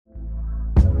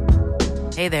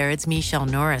Hey there, it's Michelle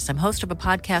Norris. I'm host of a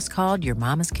podcast called Your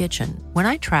Mama's Kitchen. When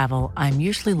I travel, I'm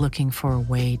usually looking for a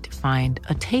way to find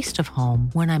a taste of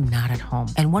home when I'm not at home.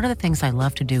 And one of the things I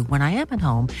love to do when I am at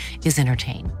home is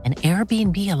entertain. And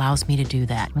Airbnb allows me to do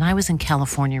that. When I was in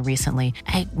California recently,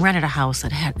 I rented a house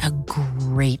that had a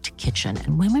great kitchen.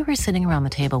 And when we were sitting around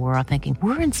the table, we were all thinking,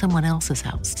 we're in someone else's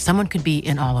house. Someone could be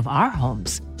in all of our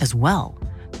homes as well.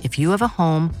 If you have a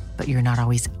home, but you're not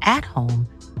always at home,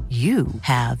 you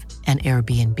have an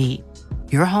Airbnb.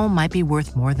 Your home might be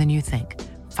worth more than you think.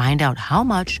 Find out how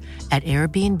much at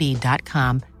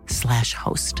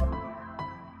airbnb.com/host.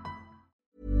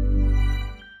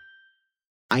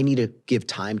 I need to give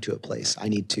time to a place. I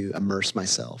need to immerse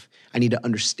myself. I need to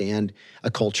understand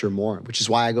a culture more, which is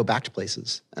why I go back to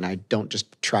places and I don't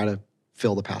just try to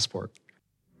fill the passport.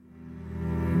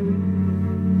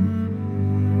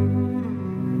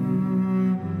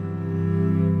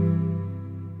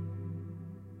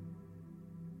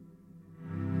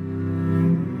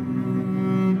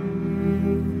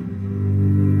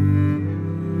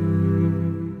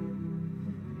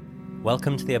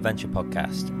 Welcome to the Adventure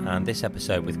Podcast, and this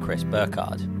episode with Chris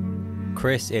Burkard.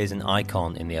 Chris is an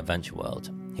icon in the adventure world.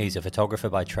 He's a photographer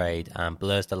by trade and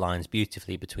blurs the lines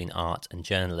beautifully between art and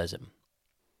journalism.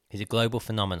 He's a global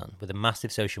phenomenon with a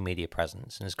massive social media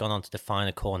presence and has gone on to define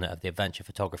a corner of the adventure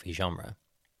photography genre.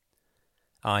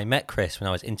 I met Chris when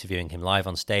I was interviewing him live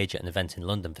on stage at an event in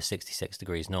London for 66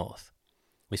 Degrees North.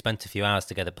 We spent a few hours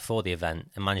together before the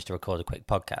event and managed to record a quick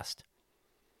podcast.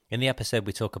 In the episode,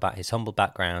 we talk about his humble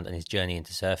background and his journey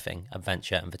into surfing,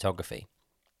 adventure and photography.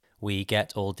 We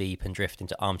get all deep and drift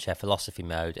into armchair philosophy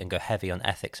mode and go heavy on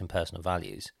ethics and personal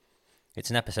values. It's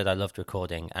an episode I loved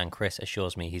recording, and Chris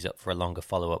assures me he's up for a longer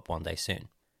follow-up one day soon.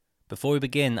 Before we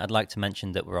begin, I'd like to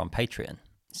mention that we're on Patreon.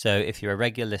 So if you're a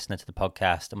regular listener to the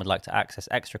podcast and would like to access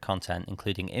extra content,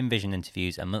 including in-vision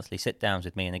interviews and monthly sit-downs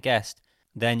with me and a guest,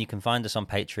 then you can find us on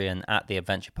Patreon at The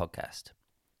Adventure Podcast.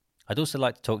 I'd also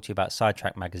like to talk to you about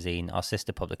Sidetracked magazine, our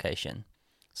sister publication.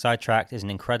 Sidetracked is an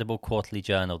incredible quarterly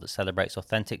journal that celebrates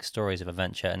authentic stories of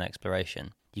adventure and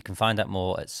exploration. You can find out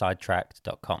more at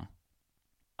sidetracked.com.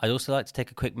 I'd also like to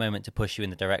take a quick moment to push you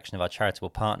in the direction of our charitable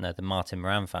partner, the Martin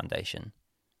Moran Foundation.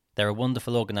 They're a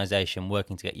wonderful organisation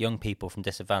working to get young people from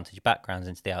disadvantaged backgrounds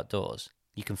into the outdoors.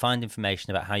 You can find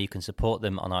information about how you can support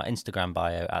them on our Instagram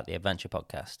bio at The Adventure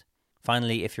Podcast.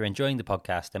 Finally, if you're enjoying the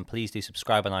podcast, then please do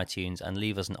subscribe on iTunes and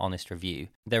leave us an honest review.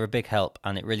 They're a big help,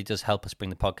 and it really does help us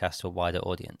bring the podcast to a wider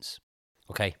audience.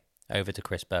 Okay, over to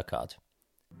Chris Burkard.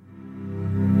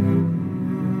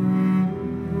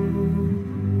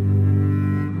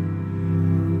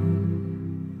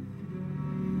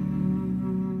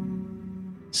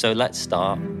 So let's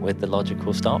start with the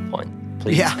logical start point.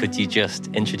 Please, Could you just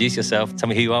introduce yourself? Tell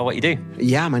me who you are, what you do.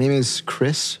 Yeah, my name is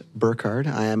Chris Burkard.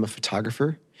 I am a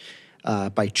photographer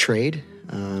by trade,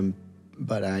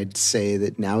 but I'd say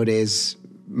that nowadays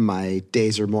my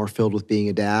days are more filled with being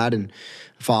a dad and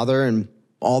a father and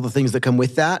all the things that come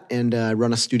with that. And I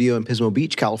run a studio in Pismo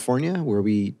Beach, California, where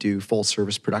we do full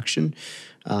service production,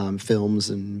 films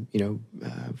and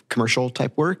commercial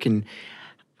type work. And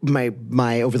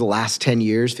my over the last 10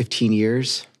 years, 15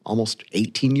 years, almost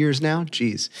 18 years now,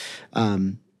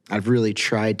 I've really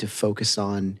tried to focus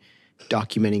on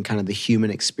documenting kind of the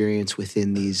human experience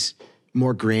within these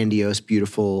more grandiose,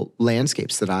 beautiful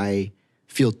landscapes that I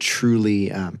feel truly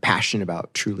passionate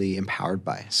about, truly empowered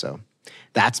by. So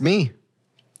that's me.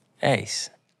 Ace.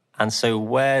 And so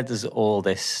where does all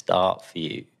this start for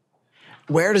you?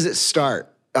 Where does it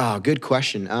start? Oh, good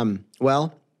question.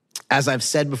 Well, as I've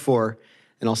said before,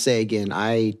 and I'll say again,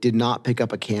 I did not pick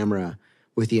up a camera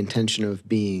with the intention of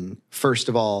being, first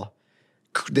of all,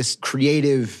 this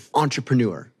creative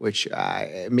entrepreneur, which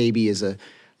maybe is a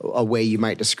way you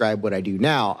might describe what I do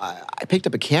now. I picked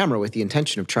up a camera with the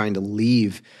intention of trying to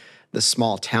leave the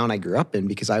small town I grew up in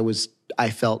because I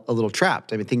felt a little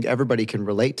trapped. I mean, I think everybody can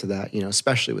relate to that,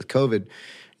 especially with COVID.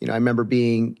 I remember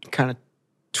being kind of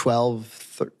 12,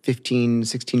 15,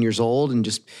 16 years old and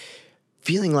just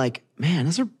feeling like, man,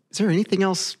 is there anything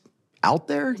else out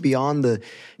there beyond the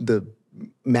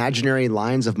imaginary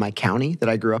lines of my county that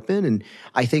I grew up in? And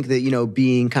I think that,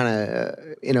 being kind of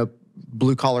in a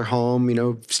blue-collar home,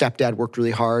 stepdad worked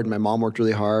really hard, my mom worked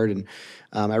really hard, and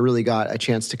I really got a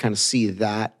chance to kind of see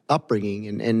that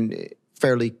upbringing and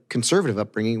fairly conservative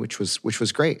upbringing, which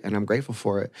was great, and I'm grateful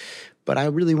for it. But I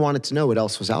really wanted to know what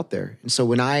else was out there. And so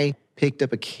when I picked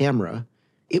up a camera,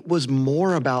 it was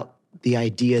more about the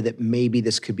idea that maybe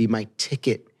this could be my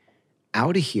ticket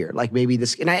out of here. Like maybe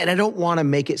this, and I don't want to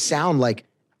make it sound like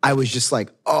I was just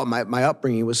like, oh, my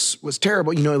upbringing was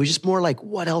terrible. You know, it was just more like,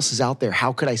 what else is out there?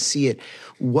 How could I see it?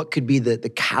 What could be the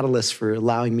catalyst for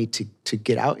allowing me to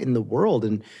get out in the world?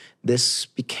 And this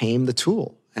became the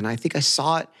tool. And I think I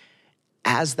saw it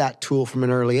as that tool from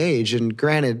an early age. And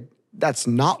granted, that's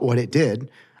not what it did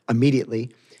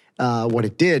immediately. What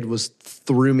it did was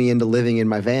threw me into living in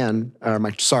my van, or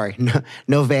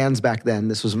no vans back then.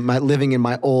 This was living in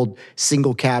my old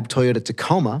single cab Toyota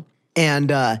Tacoma,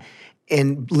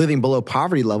 and living below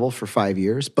poverty level for 5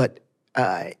 years. But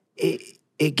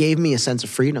it gave me a sense of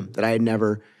freedom that I had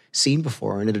never seen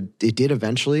before, and it did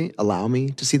eventually allow me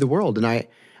to see the world. And I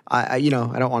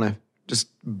don't want to just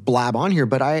blab on here,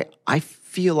 but I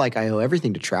feel like I owe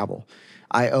everything to travel.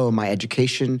 I owe my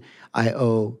education. I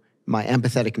owe my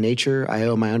empathetic nature. I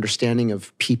owe my understanding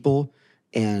of people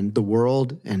and the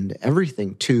world and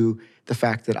everything to the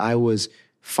fact that I was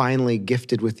finally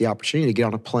gifted with the opportunity to get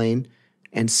on a plane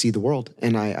and see the world.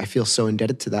 And I feel so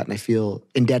indebted to that, and I feel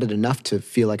indebted enough to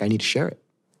feel like I need to share it.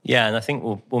 Yeah, and I think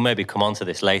we'll maybe come on to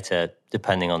this later,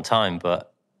 depending on time,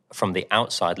 but from the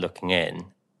outside looking in,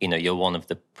 you know, you're one of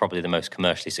probably the most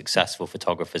commercially successful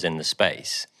photographers in the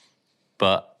space.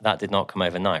 But that did not come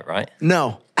overnight, right?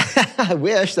 No. I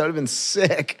wish. That would have been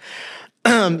sick.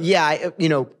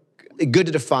 Good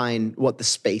to define what the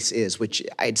space is, which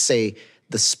I'd say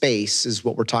the space is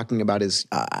what we're talking about is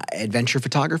adventure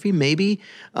photography, maybe,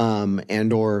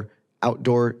 and or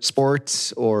outdoor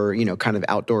sports, or, you know, kind of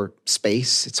outdoor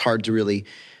space. It's hard to really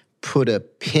put a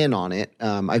pin on it.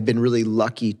 I've been really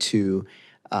lucky to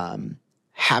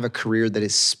have a career that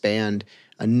has spanned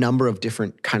a number of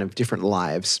different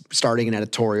lives, starting in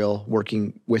editorial,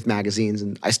 working with magazines,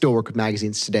 and I still work with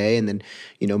magazines today, and then,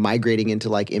 you know, migrating into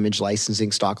like image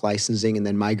licensing, stock licensing, and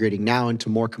then migrating now into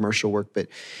more commercial work. But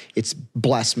it's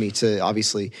blessed me to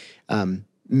obviously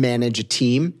manage a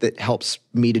team that helps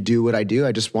me to do what I do.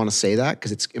 I just want to say that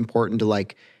because it's important to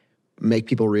like make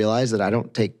people realize that I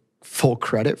don't take full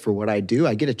credit for what I do.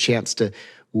 I get a chance to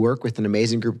work with an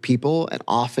amazing group of people, and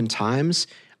oftentimes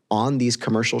on these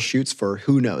commercial shoots for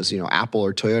who knows, you know, Apple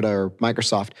or Toyota or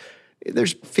Microsoft,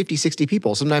 there's 50, 60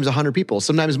 people, sometimes 100 people,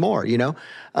 sometimes more, you know?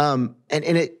 And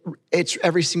it's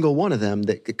every single one of them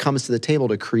that comes to the table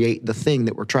to create the thing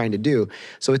that we're trying to do.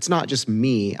 So it's not just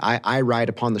me. I ride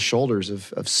upon the shoulders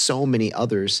of so many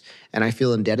others, and I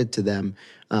feel indebted to them.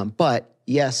 But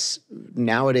yes,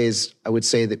 nowadays, I would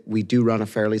say that we do run a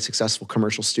fairly successful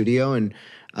commercial studio,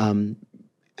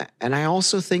 and I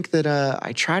also think that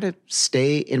I try to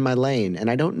stay in my lane. And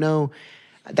I don't know,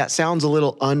 that sounds a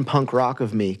little un-punk rock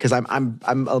of me because I'm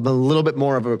a little bit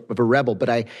more of a rebel. But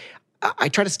I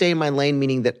try to stay in my lane,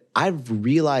 meaning that I've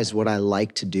realized what I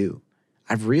like to do.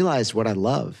 I've realized what I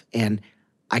love, and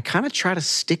I kind of try to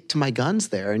stick to my guns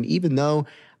there. And even though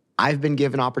I've been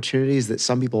given opportunities that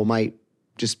some people might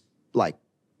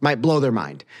blow their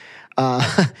mind.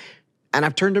 And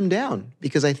I've turned them down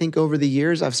because I think over the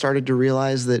years I've started to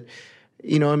realize that,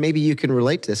 you know, and maybe you can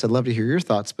relate to this. I'd love to hear your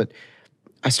thoughts, but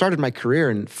I started my career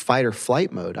in fight or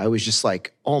flight mode. I was just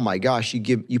like, oh my gosh,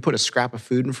 you put a scrap of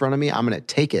food in front of me, I'm going to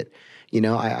take it. You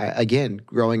know, I again,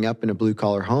 growing up in a blue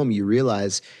collar home, you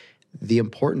realize the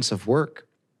importance of work,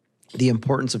 the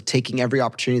importance of taking every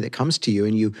opportunity that comes to you,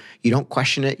 and you don't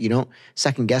question it, you don't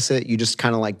second guess it, you just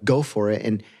kind of like go for it.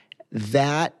 And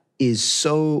that is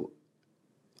so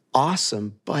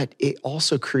awesome, but it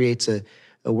also creates a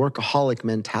workaholic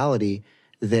mentality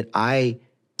that I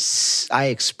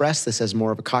express this as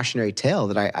more of a cautionary tale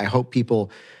that I hope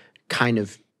people kind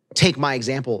of take my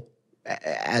example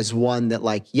as one that,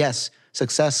 like, yes,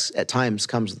 success at times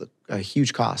comes with a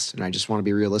huge cost, and I just want to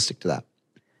be realistic to that.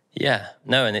 Yeah,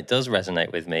 no, and it does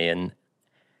resonate with me, and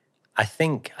I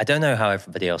don't know how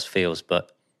everybody else feels,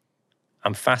 but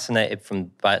I'm fascinated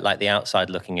by like the outside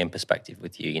looking in perspective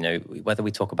with you. You know, whether we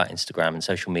talk about Instagram and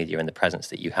social media and the presence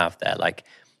that you have there, like,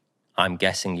 I'm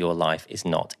guessing your life is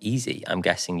not easy. I'm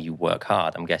guessing you work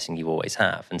hard. I'm guessing you always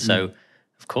have. And so,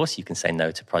 of course, you can say no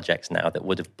to projects now that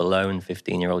would have blown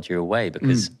 15-year-old you away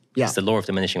because it's the law of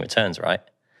diminishing returns, right?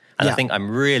 And I think I'm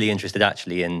really interested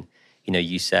actually in, you know,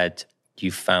 you said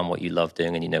you found what you love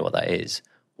doing and you know what that is.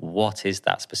 What is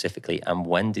that specifically, and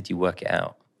when did you work it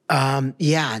out?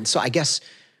 And so I guess,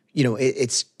 you know,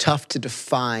 it's tough to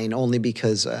define only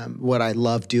because what I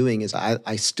love doing is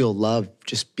I still love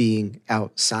just being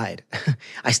outside.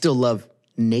 I still love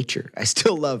nature. I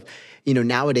still love, you know,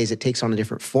 nowadays it takes on a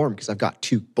different form because I've got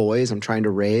 2 boys I'm trying to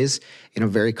raise in a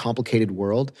very complicated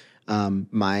world.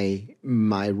 My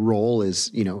role is,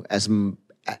 you know, as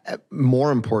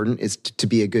more important is to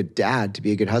be a good dad, to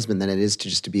be a good husband than it is to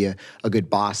just to be a good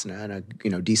boss and a you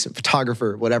know, decent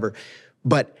photographer, whatever.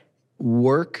 But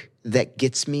work that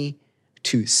gets me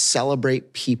to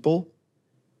celebrate people,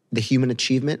 the human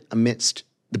achievement amidst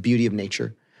the beauty of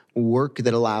nature. Work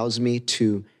that allows me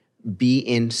to be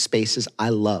in spaces I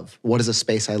love. What is a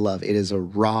space I love? It is a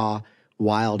raw,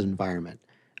 wild environment.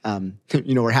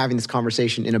 We're having this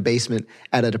conversation in a basement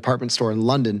at a department store in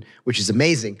London, which is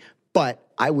amazing. But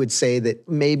I would say that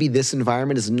maybe this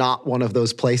environment is not one of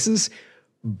those places.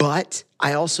 But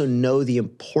I also know the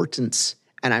importance,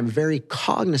 and I'm very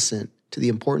cognizant to the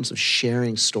importance of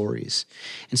sharing stories.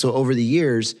 And so over the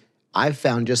years, I've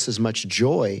found just as much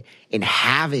joy in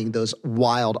having those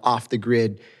wild, off the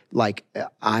grid, like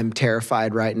I'm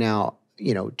terrified right now,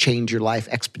 change your life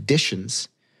expeditions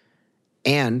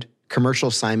and commercial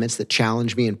assignments that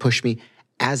challenge me and push me,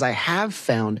 as I have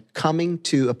found coming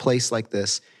to a place like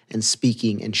this and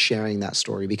speaking and sharing that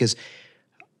story. Because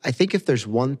I think if there's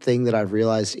one thing that I've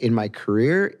realized in my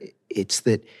career, it's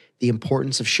that the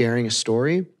importance of sharing a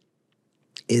story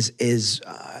is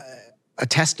a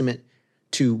testament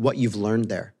to what you've learned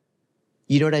there.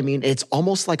 You know what I mean? It's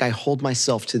almost like I hold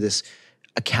myself to this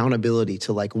accountability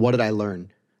to like, what did I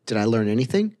learn? Did I learn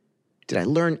anything? Did I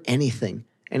learn anything?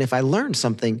 And if I learned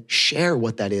something, share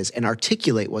what that is and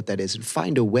articulate what that is and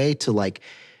find a way to like,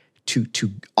 to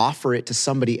offer it to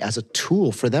somebody as a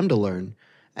tool for them to learn.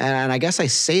 And I guess I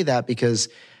say that because,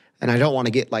 and I don't want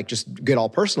to get all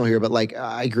personal here, but like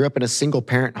I grew up in a single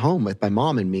parent home with my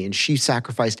mom and me, and she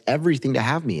sacrificed everything to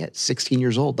have me at 16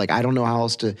 years old. Like, I don't know how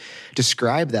else to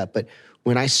describe that. But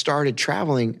when I started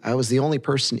traveling, I was the only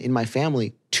person in my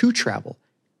family to travel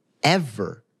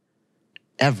ever.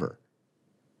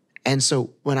 And so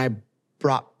when I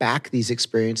brought back these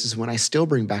experiences, when I still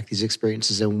bring back these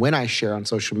experiences, and when I share on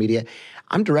social media,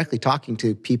 I'm directly talking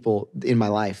to people in my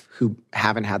life who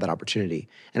haven't had that opportunity.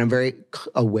 And I'm very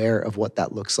aware of what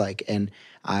that looks like. And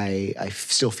I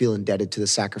still feel indebted to the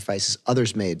sacrifices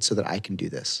others made so that I can do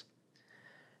this.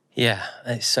 Yeah,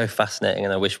 it's so fascinating,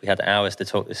 and I wish we had hours to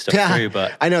talk this stuff through.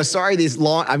 But I know, sorry,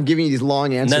 I'm giving you these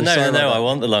long answers. No, I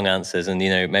want the long answers, and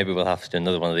maybe we'll have to do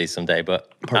another one of these someday.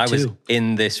 But I was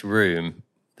in this room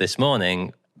this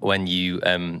morning when you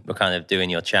were kind of doing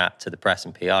your chat to the press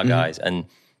and PR guys, and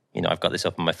I've got this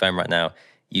up on my phone right now.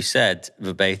 You said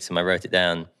verbatim, I wrote it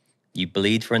down, you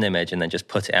bleed for an image and then just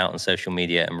put it out on social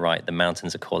media and write, the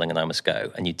mountains are calling and I must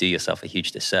go. And you do yourself a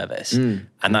huge disservice. And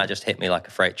that just hit me like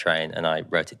a freight train. And I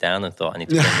wrote it down and thought I need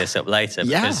to bring this up later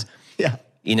because,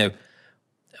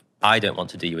 I don't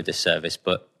want to do you a disservice,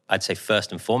 but I'd say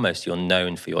first and foremost, you're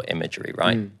known for your imagery,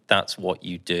 right? That's what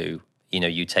you do.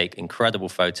 You take incredible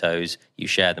photos, you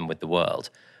share them with the world.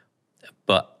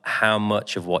 But how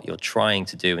much of what you're trying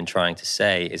to do and trying to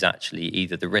say is actually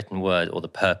either the written word or the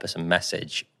purpose and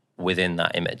message within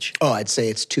that image? Oh, I'd say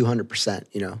it's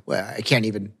 200%. I can't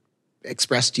even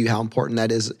express to you how important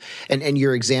that is. And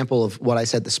your example of what I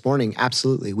said this morning,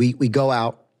 absolutely. We go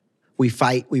out, we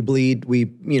fight, we bleed,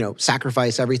 we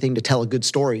sacrifice everything to tell a good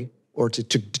story or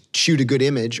to shoot a good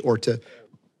image or to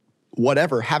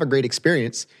whatever, have a great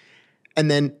experience.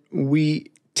 And then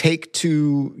we take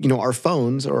to, our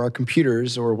phones or our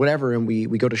computers or whatever, and we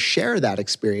go to share that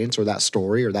experience or that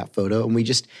story or that photo,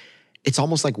 and it's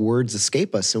almost like words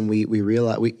escape us, and we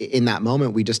realize in that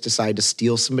moment we just decide to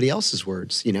steal somebody else's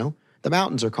words. The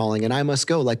mountains are calling, and I must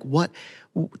go. Like what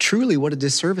a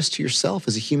disservice to yourself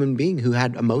as a human being who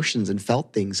had emotions and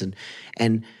felt things, and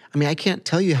I mean I can't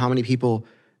tell you how many people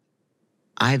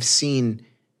I've seen.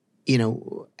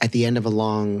 At the end of a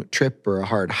long trip or a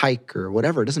hard hike or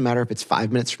whatever, it doesn't matter if it's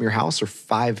 5 minutes from your house or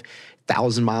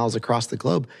 5,000 miles across the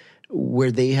globe,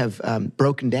 where they have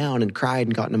broken down and cried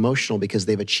and gotten emotional because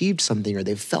they've achieved something or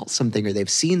they've felt something or they've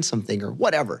seen something or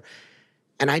whatever.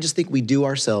 And I just think we do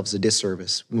ourselves a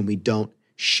disservice when we don't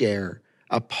share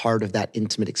a part of that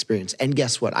intimate experience. And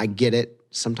guess what? I get it.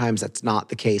 Sometimes that's not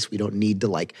the case. We don't need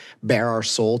to bare our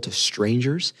soul to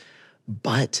strangers,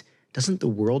 but doesn't the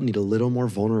world need a little more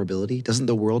vulnerability? Doesn't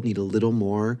the world need a little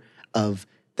more of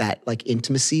that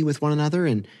intimacy with one another?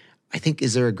 And I think,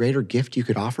 is there a greater gift you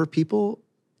could offer people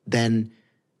than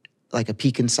a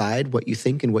peek inside what you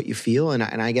think and what you feel? And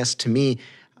I guess to me,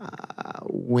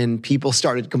 when people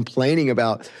started complaining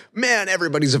about, man,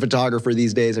 everybody's a photographer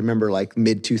these days. I remember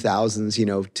mid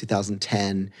 2000s,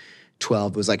 2010,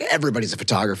 12, it was everybody's a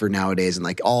photographer nowadays.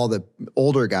 And all the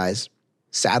older guys,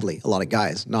 sadly, a lot of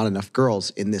guys, not enough girls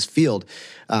in this field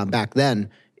back then,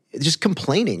 just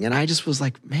complaining. And I just was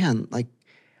man, I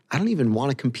don't even want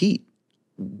to compete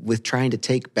with trying to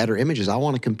take better images. I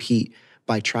want to compete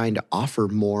by trying to offer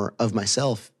more of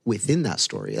myself within that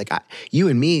story. Like you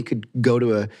and me could go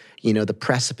to the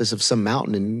precipice of some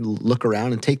mountain and look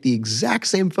around and take the exact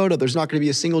same photo. There's not going to be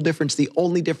a single difference. The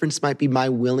only difference might be my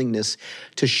willingness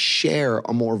to share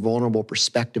a more vulnerable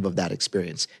perspective of that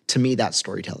experience. To me, that's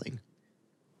storytelling.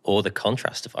 Or the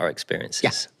contrast of our experiences.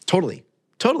 Yeah, totally.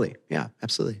 Totally. Yeah,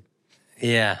 absolutely.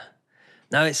 Yeah.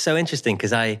 No, it's so interesting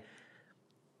because I'm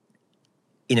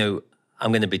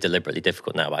going to be deliberately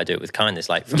difficult now, but I do it with kindness.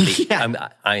 Like from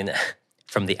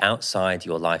from the outside,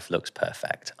 your life looks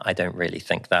perfect. I don't really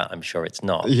think that. I'm sure it's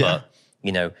not. Yeah.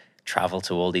 But, travel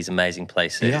to all these amazing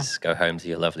places, go home to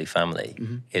your lovely family.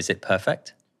 Mm-hmm. Is it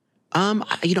perfect?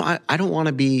 I don't want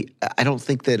to be, I don't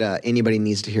think that anybody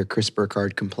needs to hear Chris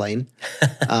Burkard complain.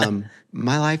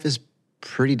 My life is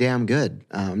pretty damn good.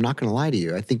 I'm not going to lie to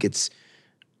you. I think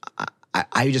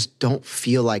I just don't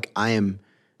feel like I am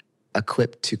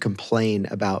equipped to complain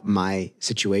about my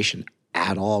situation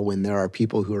at all when there are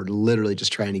people who are literally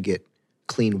just trying to get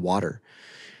clean water.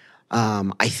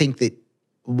 I think that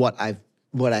what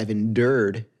I've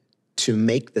endured to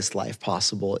make this life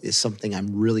possible is something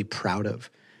I'm really proud of.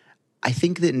 I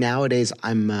think that nowadays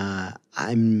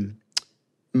I'm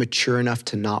mature enough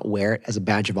to not wear it as a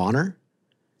badge of honor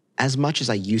as much as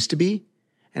I used to be.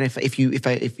 And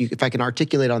if I can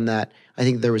articulate on that, I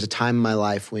think there was a time in my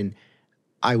life when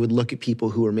I would look at people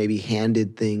who were maybe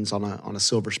handed things on a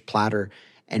silver platter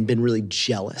and been really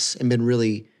jealous and been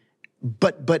really,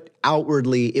 but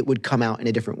outwardly it would come out in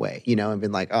a different way, and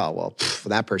been like, oh, well,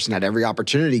 that person had every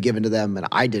opportunity given to them and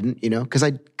I didn't, because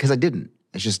I didn't.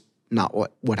 It's just not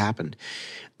what happened.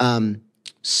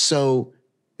 So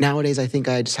nowadays I think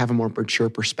I just have a more mature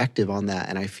perspective on that.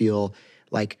 And I feel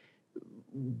like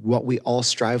what we all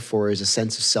strive for is a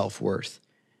sense of self-worth.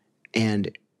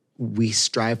 And we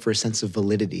strive for a sense of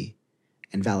validity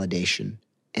and validation.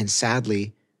 And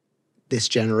sadly, this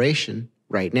generation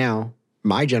right now,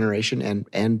 my generation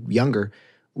and younger,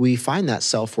 we find that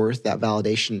self-worth, that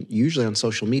validation, usually on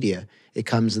social media. It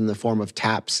comes in the form of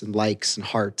taps and likes and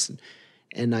hearts.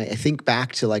 And I think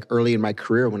back to like early in my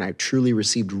career when I truly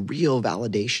received real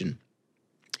validation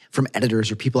from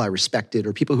editors or people I respected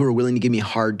or people who were willing to give me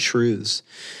hard truths.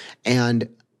 And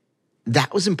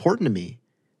that was important to me.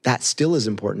 That still is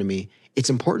important to me. It's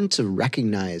important to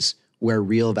recognize where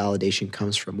real validation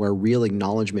comes from, where real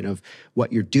acknowledgement of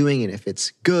what you're doing and if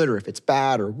it's good or if it's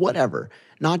bad or whatever.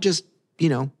 Not just,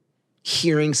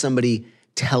 hearing somebody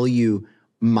tell you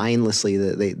mindlessly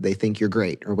that they think you're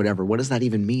great or whatever. What does that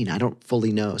even mean? I don't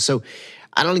fully know. So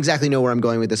I don't exactly know where I'm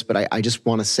going with this, but I just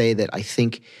want to say that I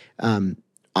think I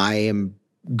am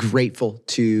grateful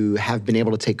to have been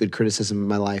able to take good criticism in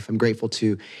my life. I'm grateful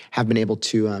to have been able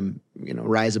to,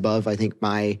 rise above, I think,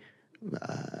 my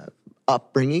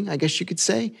upbringing, I guess you could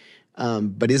say.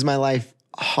 But is my life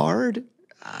hard?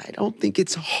 I don't think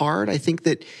it's hard. I think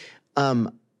that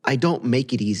I don't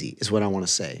make it easy is what I want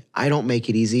to say. I don't make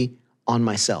it easy on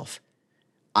myself.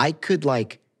 I could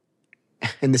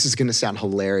and this is going to sound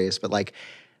hilarious, but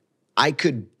I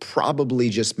could probably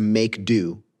just make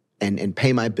do and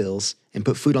pay my bills and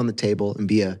put food on the table and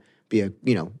be a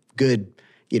good,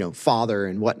 father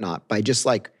and whatnot by just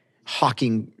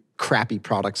hawking crappy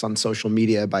products on social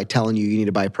media by telling you need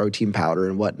to buy protein powder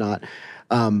and whatnot.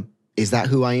 Is that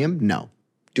who I am? No.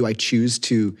 Do I choose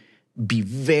to be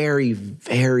very,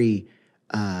 very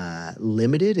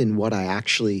limited in what I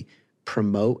actually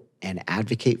promote and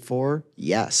advocate for?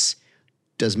 Yes.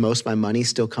 Does most of my money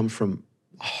still come from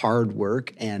hard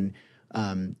work and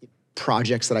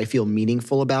projects that I feel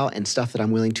meaningful about and stuff that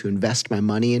I'm willing to invest my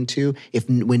money into?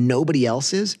 When nobody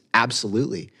else is,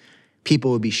 absolutely.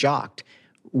 People would be shocked.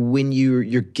 When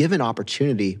you're given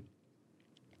opportunity,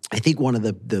 I think one of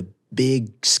the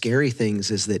big scary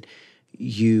things is that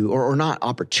or not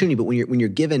opportunity, but when you're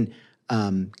given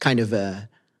the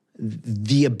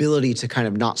ability to kind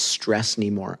of not stress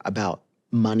anymore about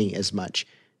money as much,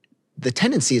 the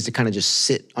tendency is to kind of just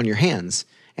sit on your hands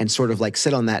and sort of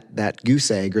sit on that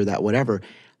goose egg or that whatever.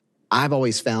 I've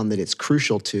always found that it's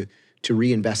crucial to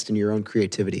reinvest in your own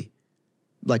creativity.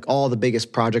 All the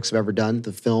biggest projects I've ever done,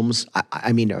 the films,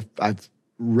 I've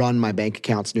run my bank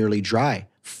accounts nearly dry,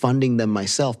 funding them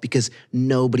myself because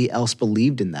nobody else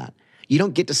believed in that. You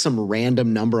don't get to some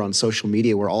random number on social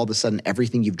media where all of a sudden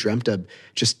everything you've dreamt of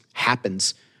just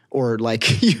happens. Or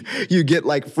you get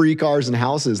free cars and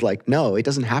houses. No, it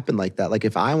doesn't happen like that.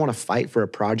 If I want to fight for a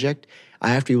project,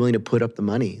 I have to be willing to put up the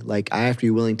money. I have to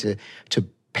be willing to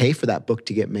pay for that book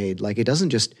to get made. It doesn't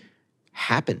just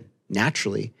happen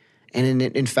naturally. And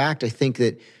in fact, I think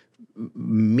that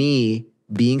me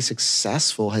being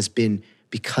successful has been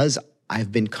because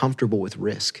I've been comfortable with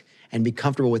risk and be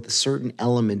comfortable with a certain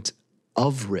element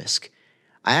of risk.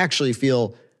 I actually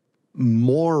feel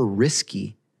more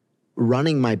risky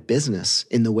running my business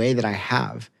in the way that I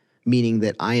have, meaning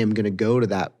that I am going to go to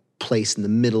that place in the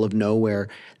middle of nowhere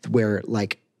where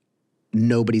like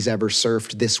nobody's ever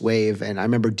surfed this wave. And I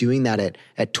remember doing that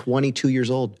at 22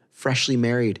 years old, freshly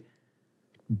married,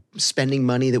 spending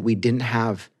money that we didn't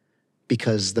have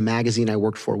because the magazine I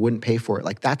worked for wouldn't pay for it.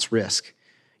 Like, that's risk.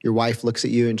 Your wife looks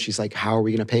at you and she's like, how are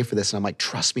we going to pay for this? And I'm like,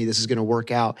 trust me, this is going to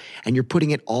work out. And you're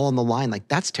putting it all on the line. Like,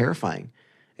 that's terrifying.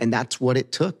 And that's what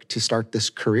it took to start this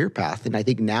career path. And I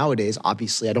think nowadays,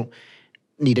 obviously, I don't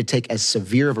need to take as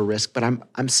severe of a risk, but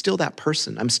I'm still that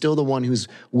person. I'm still the one who's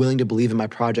willing to believe in my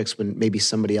projects when maybe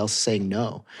somebody else is saying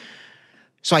no.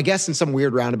 So I guess in some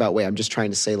weird roundabout way, I'm just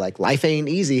trying to say, like, life ain't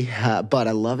easy, but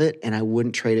I love it and I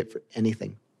wouldn't trade it for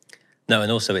anything. No,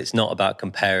 and also it's not about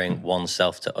comparing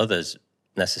oneself to others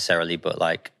necessarily, but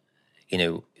like, you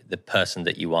know, the person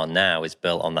that you are now is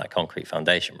built on that concrete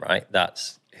foundation, right?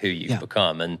 That's who you've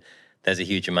become. And there's a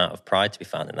huge amount of pride to be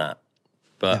found in that.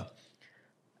 But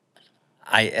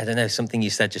I don't know, something you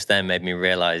said just then made me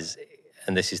realize,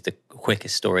 and this is the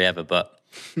quickest story ever, but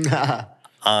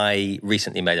I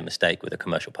recently made a mistake with a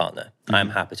commercial partner. Mm-hmm. I'm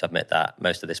happy to admit that.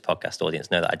 Most of this podcast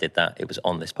audience know that I did that. It was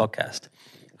on this podcast.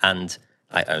 And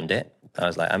I owned it. I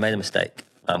was like, I made a mistake.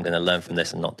 I'm going to learn from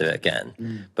this and not do it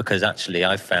again. Because actually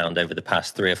I've found over the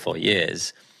past 3 or 4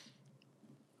 years,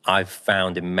 I've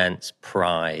found immense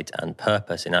pride and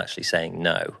purpose in actually saying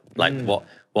no. Like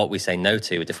what we say no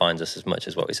to defines us as much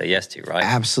as what we say yes to, right?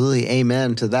 Absolutely.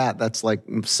 Amen to that. That's like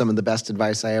some of the best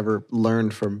advice I ever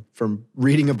learned from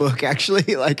reading a book,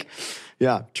 actually. Like,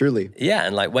 yeah, truly. Yeah,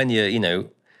 and like when you're, you know,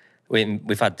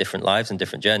 we've had different lives and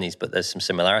different journeys, but there's some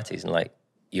similarities, and like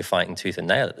you're fighting tooth and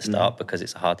nail at the start because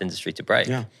it's a hard industry to break.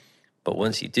 Yeah. But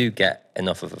once you do get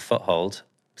enough of a foothold,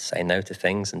 say no to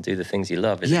things and do the things you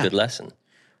love is a good lesson.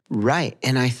 Right.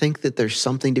 And I think that there's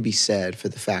something to be said for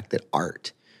the fact that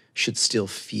art should still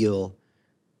feel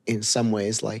in some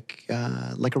ways like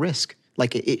a risk.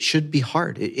 Like it should be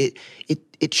hard.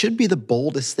 It should be the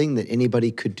boldest thing that anybody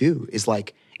could do, is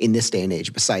like, in this day and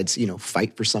age, besides, you know,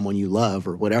 fight for someone you love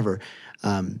or whatever,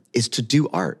 is to do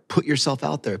art. Put yourself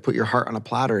out there, put your heart on a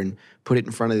platter and put it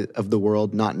in front of the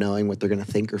world, not knowing what they're going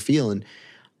to think or feel. And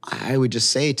I would just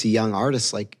say to young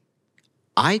artists, like,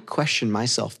 I question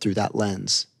myself through that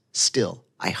lens still.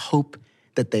 I hope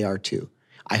that they are too.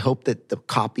 I hope that the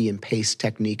copy and paste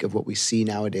technique of what we see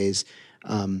nowadays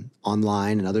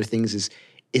online and other things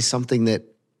is something that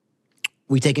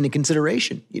we take into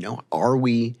consideration. You know, are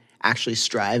we actually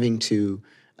striving to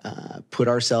put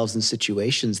ourselves in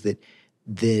situations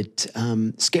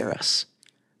that scare us,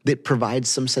 that provide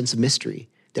some sense of mystery,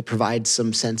 that provides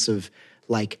some sense of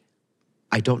like,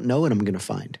 I don't know what I'm going to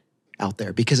find out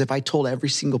there. Because if I told every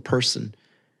single person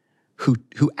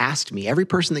who asked me, every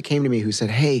person that came to me who said,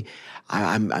 hey,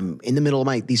 I'm in the middle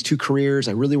of these 2 careers.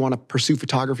 I really want to pursue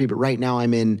photography, but right now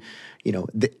I'm in, you know,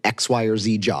 the X, Y, or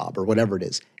Z job or whatever it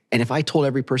is. And if I told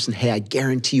every person, hey, I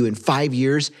guarantee you in 5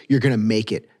 years, you're going to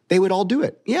make it, they would all do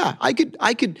it. Yeah, I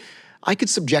could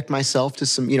subject myself to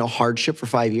some, you know, hardship for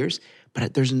 5 years,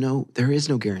 but there is no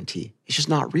guarantee. It's just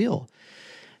not real.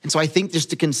 And so I think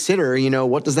just to consider, you know,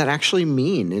 what does that actually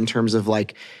mean in terms of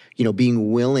like, you know,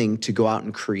 being willing to go out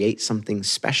and create something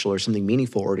special or something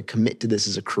meaningful, or to commit to this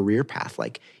as a career path.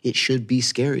 Like, it should be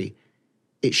scary.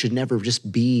 It should never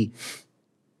just be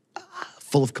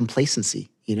full of complacency,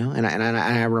 you know? And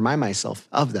I remind myself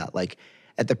of that. Like,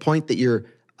 at the point that you're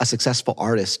a successful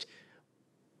artist,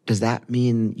 does that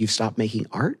mean you've stopped making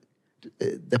art?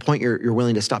 The point you're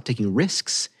willing to stop taking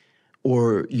risks,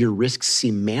 or your risks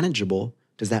seem manageable,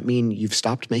 does that mean you've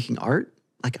stopped making art?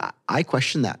 Like, I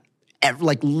question that,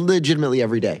 like, legitimately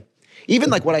every day.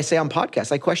 Even like what I say on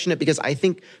podcasts, I question it because I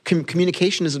think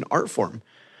communication is an art form.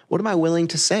 What am I willing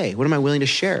to say? What am I willing to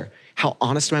share? How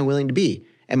honest am I willing to be?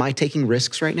 Am I taking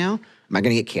risks right now? Am I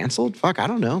going to get canceled? Fuck, I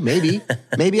don't know. Maybe,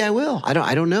 maybe I will. I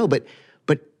don't know. But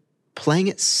playing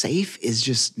it safe is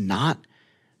just not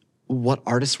what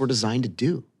artists were designed to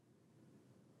do.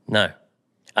 No.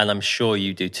 And I'm sure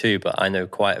you do too, but I know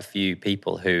quite a few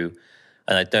people who,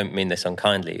 and I don't mean this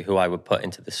unkindly, who I would put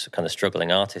into this kind of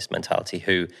struggling artist mentality,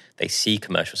 who they see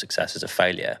commercial success as a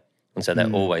failure. And so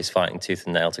they're always fighting tooth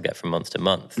and nail to get from month to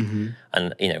month. Mm-hmm.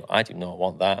 And, you know, I do not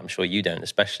want that. I'm sure you don't,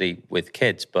 especially with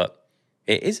kids. But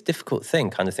it is a difficult thing,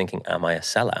 kind of thinking, am I a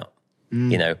sellout?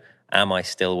 You know, am I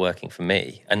still working for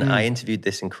me? And I interviewed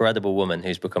this incredible woman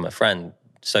who's become a friend,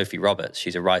 Sophie Roberts.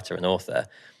 She's a writer and author.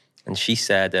 And she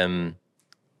said,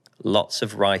 lots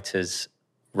of writers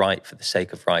write for the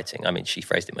sake of writing. I mean, she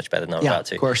phrased it much better than I'm about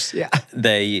to. Of course, yeah.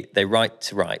 They write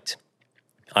to write.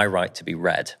 I write to be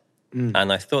read.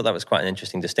 And I thought that was quite an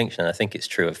interesting distinction. And I think it's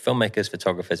true of filmmakers,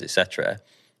 photographers, etc.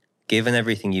 Given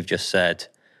everything you've just said,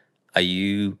 are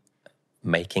you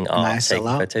making art, taking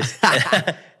photos?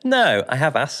 No, I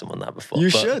have asked someone that before. You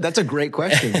should. That's a great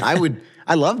question.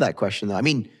 I love that question though. I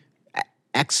mean,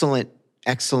 excellent,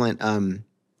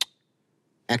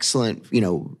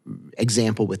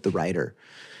 example with the writer.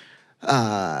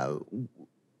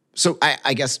 So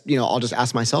I guess, I'll just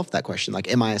ask myself that question. Like,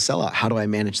 am I a sellout? How do I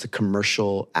manage the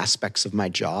commercial aspects of my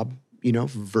job,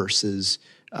 versus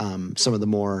some of the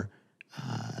more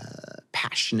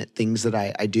passionate things that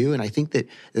I do? And I think that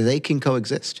they can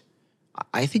coexist.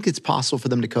 I think it's possible for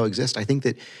them to coexist. I think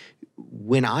that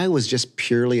when I was just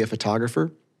purely a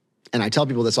photographer, and I tell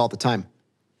people this all the time,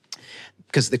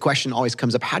 because the question always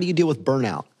comes up, how do you deal with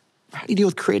burnout? How do you deal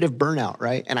with creative burnout,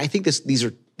 right? And I think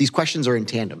these questions are in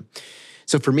tandem.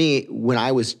 So for me, when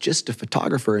I was just a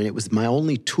photographer and it was my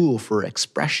only tool for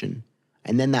expression,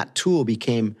 and then that tool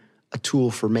became a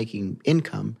tool for making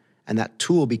income, and that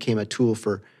tool became a tool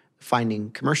for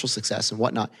finding commercial success and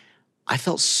whatnot, I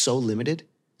felt so limited.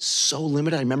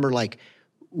 I remember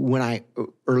when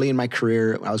early in my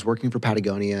career, I was working for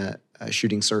Patagonia,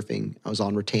 shooting surfing. I was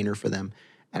on retainer for them.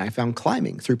 And I found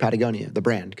climbing through Patagonia, the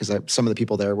brand, because some of the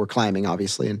people there were climbing,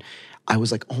 obviously. And I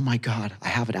was like, oh my God, I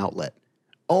have an outlet.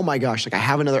 Oh my gosh, I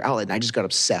have another outlet. And I just got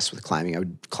obsessed with climbing. I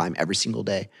would climb every single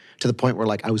day to the point where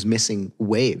I was missing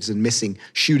waves and missing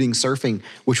shooting surfing,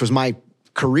 which was my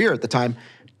career at the time,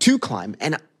 to climb.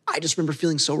 And I just remember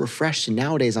feeling so refreshed. And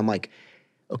nowadays I'm like,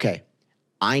 okay,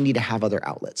 I need to have other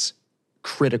outlets.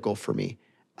 Critical for me.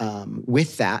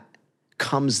 With that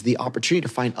comes the opportunity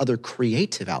to find other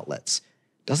creative outlets.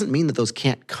 Doesn't mean that those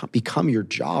can't become your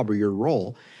job or your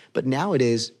role, but now it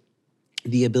is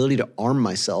the ability to arm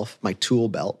myself, my tool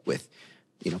belt, with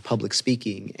public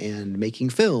speaking and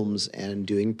making films and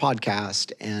doing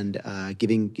podcast and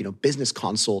giving business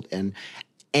consult and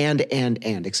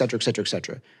et cetera, et cetera, et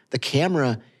cetera. The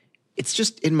camera, it's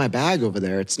just in my bag over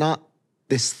there. It's not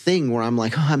this thing where I'm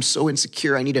like, oh, I'm so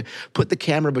insecure. I need to put the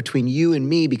camera between you and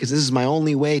me because this is my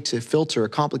only way to filter a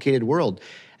complicated world.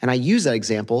 And I use that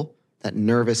example, that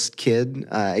nervous kid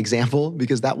example,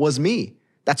 because that was me.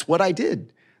 That's what I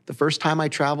did. The first time I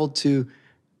traveled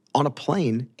on a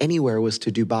plane anywhere was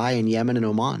to Dubai and Yemen and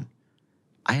Oman.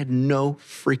 I had no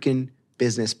freaking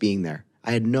business being there.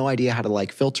 I had no idea how to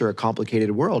filter a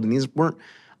complicated world. And these weren't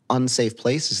unsafe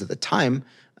places at the time.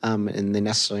 And they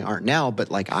necessarily aren't now, but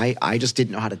I just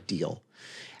didn't know how to deal.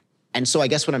 And so I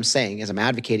guess what I'm saying is I'm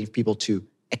advocating for people to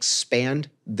expand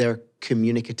their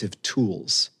communicative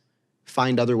tools,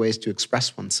 find other ways to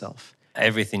express oneself.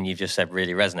 Everything you've just said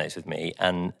really resonates with me.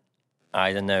 And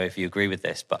I don't know if you agree with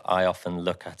this, but I often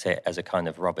look at it as a kind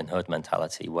of Robin Hood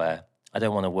mentality where I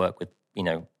don't want to work with,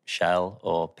 Shell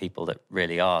or people that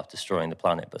really are destroying the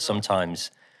planet. But sometimes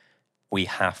we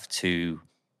have to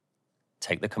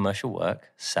take the commercial work,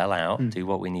 sell out, do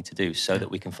what we need to do so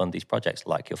that we can fund these projects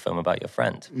like your film about your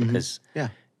friend. Because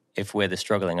if we're the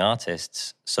struggling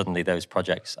artists, suddenly those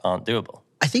projects aren't doable.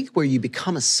 I think where you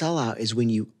become a sellout is when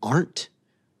you aren't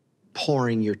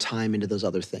pouring your time into those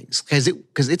other things.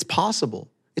 Because it's possible.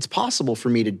 It's possible for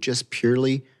me to just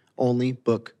purely only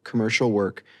book commercial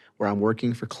work where I'm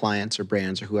working for clients or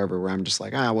brands or whoever, where I'm just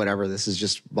like, whatever, this is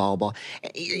just blah, blah.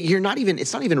 It's not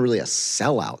even really a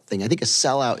sellout thing. I think a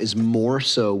sellout is more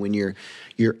so when you're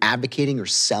advocating or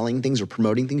selling things or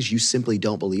promoting things you simply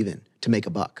don't believe in to make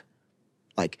a buck.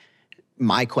 Like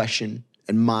my question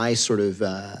and my sort of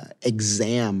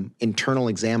internal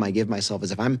exam I give myself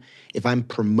is if I'm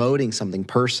promoting something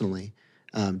personally,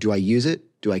 do I use it?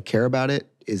 Do I care about it?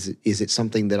 Is it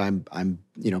something that I'm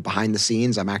behind the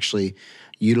scenes I'm actually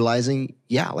utilizing?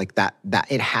 Yeah, like that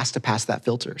it has to pass that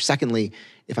filter. Secondly,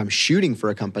 if I'm shooting for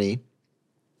a company,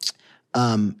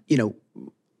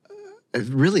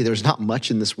 really there's not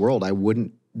much in this world I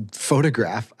wouldn't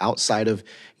photograph outside of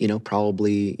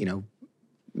probably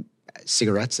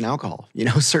cigarettes and alcohol,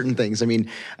 certain things. I mean,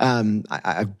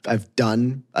 I've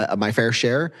done my fair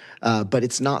share, but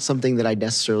it's not something that I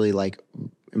necessarily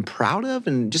am proud of,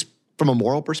 and just from a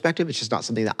moral perspective, it's just not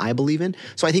something that I believe in.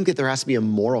 So I think that there has to be a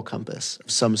moral compass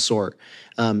of some sort.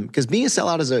 Because being a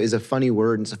sellout is a funny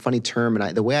word and it's a funny term.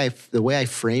 And the way I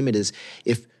frame it is,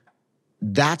 if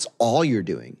that's all you're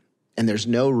doing and there's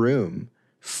no room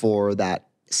for that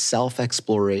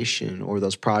self-exploration or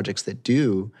those projects that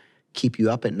do keep you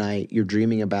up at night, you're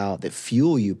dreaming about, that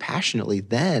fuel you passionately,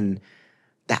 then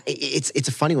it's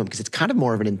a funny one because it's kind of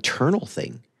more of an internal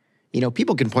thing.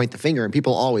 People can point the finger, and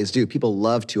people always do. People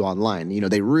love to online.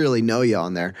 They really know you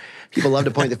on there. People love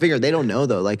to point the finger. They don't know,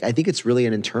 though. Like, I think it's really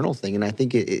an internal thing, and I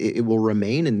think it will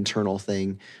remain an internal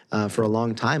thing for a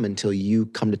long time until you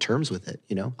come to terms with it.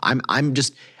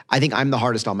 I think I'm the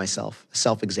hardest on myself,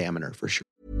 self-examiner for sure.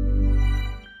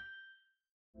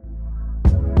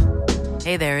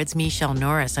 Hey there, it's Michelle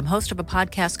Norris. I'm host of a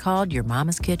podcast called Your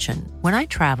Mama's Kitchen. When I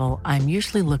travel, I'm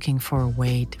usually looking for a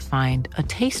way to find a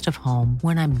taste of home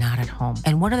when I'm not at home.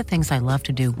 And one of the things I love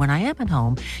to do when I am at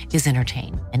home is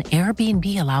entertain. And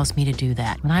Airbnb allows me to do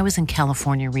that. When I was in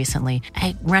California recently,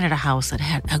 I rented a house that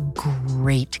had a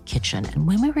great kitchen. And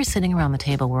when we were sitting around the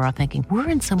table, we were all thinking, we're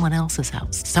in someone else's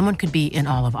house. Someone could be in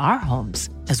all of our homes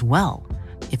as well.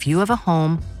 If you have a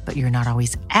home, but you're not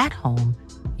always at home,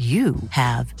 you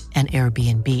have an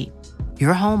Airbnb.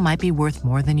 Your home might be worth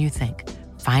more than you think.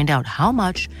 Find out how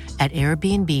much at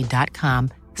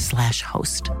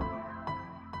airbnb.com/host.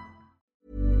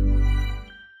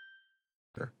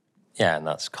 Yeah, and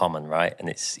that's common, right? And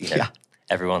it's,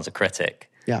 everyone's a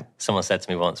critic. Yeah. Someone said to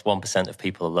me once, 1% of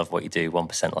people will love what you do,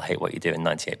 1% will hate what you do, and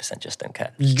 98% just don't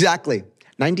care. Exactly.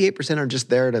 98% are just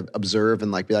there to observe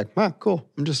and be like, cool.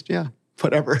 I'm just,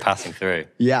 whatever. Passing through.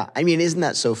 Yeah. I mean, isn't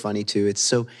that so funny too? It's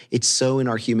so in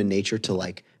our human nature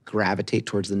to gravitate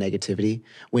towards the negativity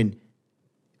when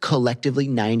collectively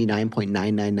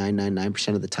 99.99999%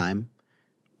 of the time,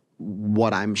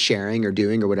 what I'm sharing or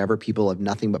doing or whatever, people have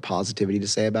nothing but positivity to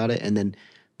say about it. And then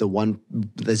the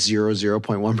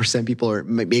 0.1% people are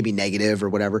maybe negative or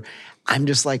whatever. I'm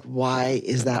just like, why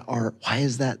is that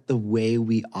the way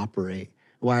we operate?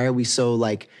 Why are we so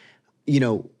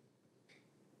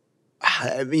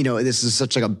this is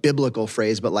such a biblical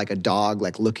phrase, but like a dog,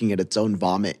 looking at its own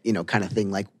vomit, kind of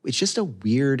thing. It's just a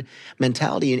weird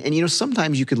mentality. And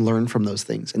sometimes you can learn from those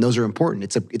things, and those are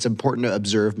important. It's important to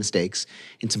observe mistakes.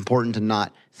 It's important to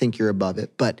not think you're above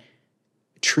it. But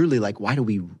truly, why do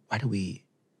we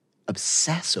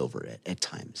obsess over it at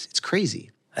times? It's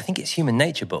crazy. I think it's human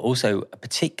nature, but also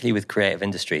particularly with creative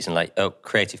industries and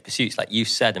creative pursuits, like you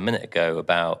said a minute ago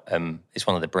about it's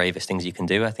one of the bravest things you can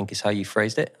do, I think is how you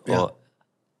phrased it. Yeah.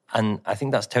 And I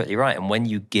think that's totally right. And when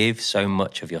you give so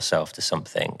much of yourself to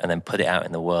something and then put it out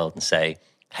in the world and say,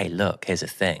 hey, look, here's a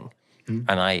thing. Mm.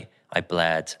 And I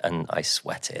bled and I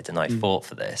sweated and I fought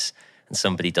for this, and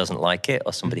somebody doesn't like it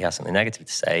or somebody has something negative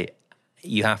to say,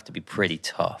 you have to be pretty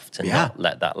tough to not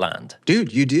let that land.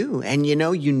 Dude, you do. And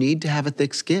you need to have a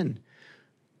thick skin.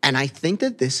 And I think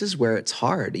that this is where it's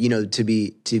hard. To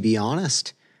be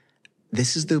honest,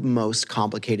 this is the most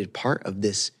complicated part of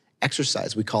this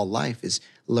exercise we call life, is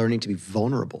learning to be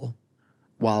vulnerable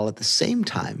while at the same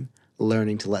time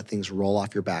learning to let things roll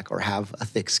off your back or have a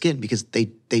thick skin, because they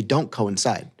don't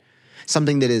coincide.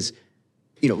 Something that is,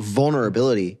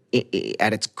 vulnerability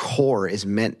at its core is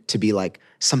meant to be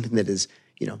something that is,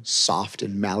 soft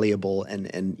and malleable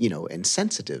and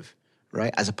sensitive,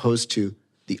 right? As opposed to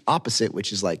the opposite,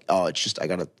 which is it's just, I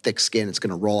got a thick skin. It's going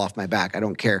to roll off my back. I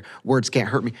don't care. Words can't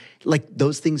hurt me.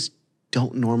 Those things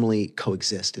don't normally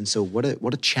coexist. And so what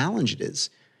a challenge it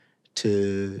is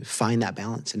to find that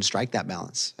balance and strike that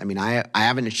balance. I mean, I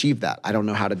haven't achieved that. I don't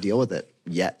know how to deal with it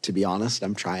yet, to be honest.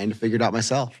 I'm trying to figure it out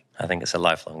myself. I think it's a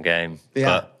lifelong game.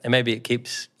 Yeah. But maybe it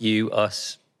keeps you,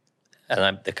 us,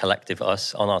 and the collective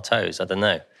us on our toes. I don't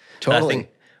know. Totally. And I think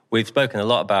we've spoken a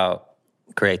lot about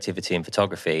creativity and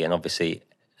photography, and obviously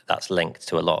that's linked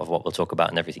to a lot of what we'll talk about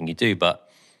and everything you do. But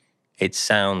it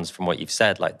sounds from what you've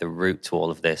said like the root to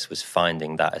all of this was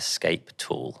finding that escape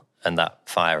tool and that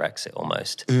fire exit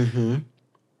almost. Mm-hmm.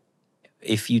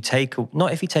 If you take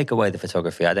away the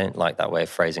photography, I don't like that way of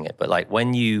phrasing it, but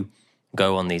when you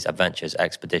go on these adventures,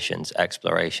 expeditions,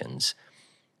 explorations,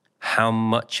 how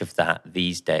much of that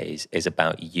these days is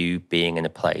about you being in a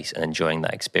place and enjoying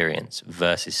that experience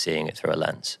versus seeing it through a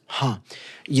lens?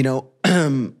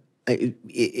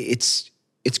 It's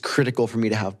critical for me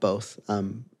to have both.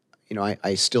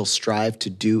 I still strive to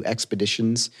do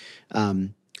expeditions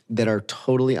that are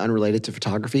totally unrelated to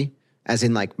photography. As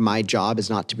in, my job is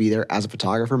not to be there as a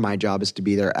photographer. My job is to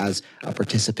be there as a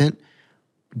participant.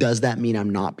 Does that mean I'm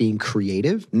not being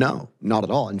creative? No, not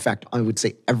at all. In fact, I would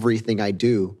say everything I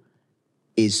do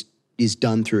is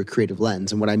done through a creative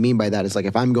lens. And what I mean by that is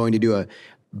if I'm going to do a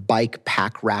bike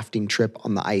pack rafting trip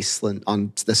on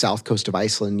the south coast of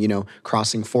Iceland,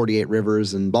 crossing 48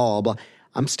 rivers and blah, blah, blah,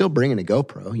 I'm still bringing a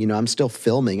GoPro. I'm still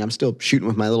filming. I'm still shooting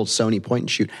with my little Sony point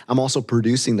and shoot. I'm also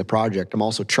producing the project. I'm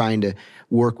also trying to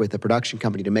work with a production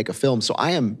company to make a film. So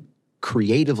I am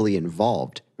creatively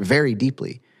involved very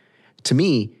deeply. To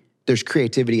me, there's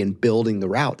creativity in building the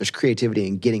route. There's creativity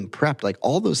in getting prepped.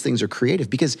 All those things are creative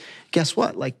because guess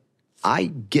what? I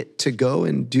get to go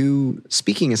and do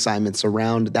speaking assignments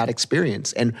around that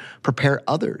experience and prepare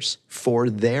others for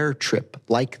their trip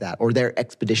like that, or their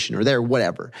expedition, or their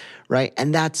whatever, right?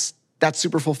 And that's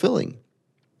super fulfilling.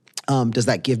 Does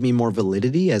that give me more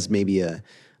validity as maybe an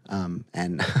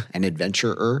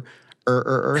adventurer?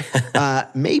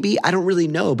 Maybe, I don't really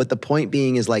know. But the point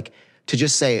being is like to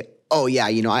just say, oh yeah,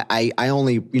 I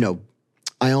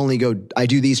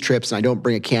do these trips and I don't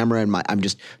bring a camera and I'm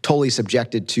just totally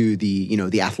subjected to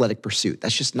the athletic pursuit.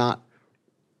 That's just not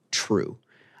true.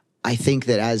 I think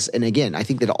that I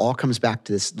think that it all comes back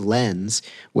to this lens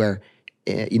where,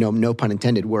 no pun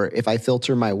intended, where if I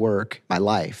filter my work, my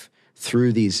life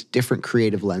through these different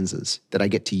creative lenses that I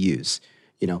get to use,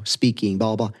 speaking,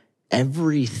 blah, blah, blah,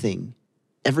 everything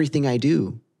I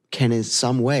do can in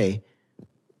some way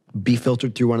be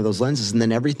filtered through one of those lenses. And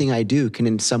then everything I do can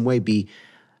in some way be,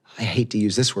 I hate to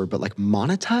use this word, but like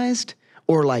monetized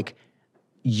or like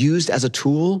used as a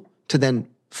tool to then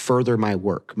further my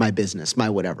work, my business, my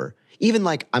whatever. Even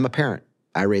like I'm a parent.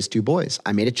 I raised 2 boys.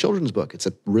 I made a children's book. It's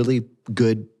a really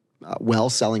good,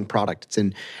 well-selling product. It's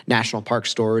in national park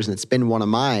stores, and it's been one of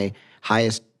my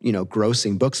highest,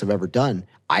 grossing books I've ever done.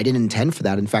 I didn't intend for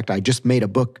that. In fact, I just made a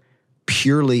book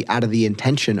purely out of the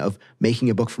intention of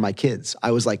making a book for my kids. I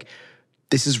was like,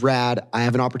 this is rad. I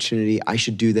have an opportunity. I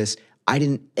should do this. I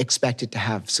didn't expect it to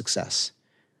have success.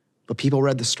 But people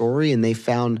read the story and they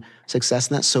found success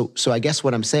in that. So I guess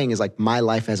what I'm saying is like my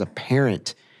life as a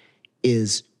parent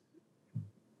is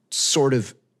sort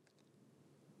of,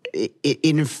 it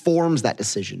informs that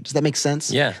decision. Does that make sense?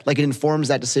 Yeah. Like it informs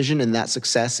that decision, and that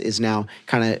success is now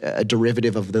kind of a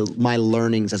derivative of my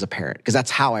learnings as a parent, because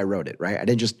that's how I wrote it, right? I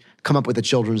didn't just come up with a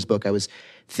children's book. I was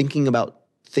thinking about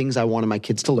things I wanted my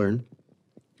kids to learn,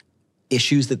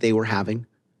 issues that they were having,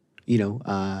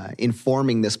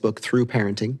 informing this book through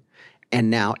parenting, and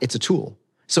now it's a tool.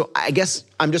 So I guess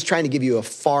I'm just trying to give you a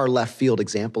far left field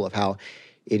example of how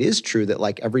it is true that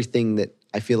like everything that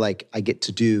I feel like I get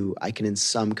to do, I can in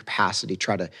some capacity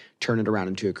try to turn it around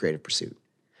into a creative pursuit.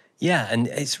 Yeah, and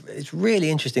it's really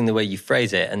interesting the way you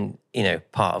phrase it. And,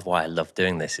 part of why I love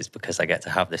doing this is because I get to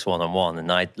have this one-on-one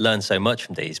and I learn so much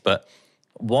from these. But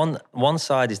one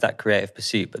side is that creative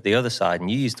pursuit, but the other side, and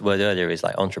you used the word earlier, is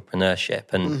like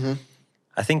entrepreneurship. And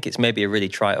I think it's maybe a really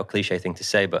trite or cliche thing to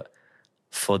say, but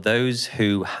for those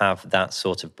who have that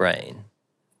sort of brain,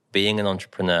 being an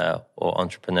entrepreneur or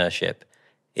entrepreneurship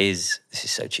this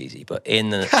is so cheesy, but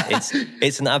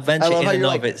it's an adventure I love in how and you're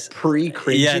of like its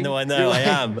pre-cringing. Yeah, no, I know, I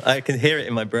am. I can hear it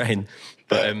in my brain,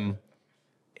 but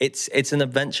it's an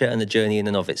adventure and a journey in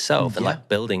and of itself, and like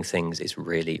building things is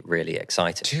really, really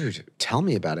exciting. Dude, tell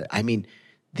me about it. I mean,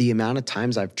 the amount of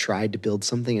times I've tried to build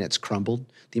something and it's crumbled,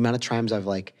 the amount of times I've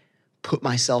like put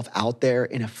myself out there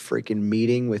in a freaking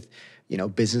meeting with,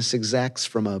 business execs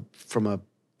from a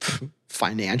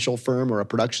financial firm or a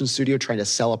production studio trying to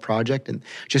sell a project and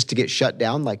just to get shut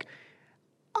down. Like,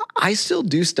 I still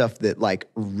do stuff that like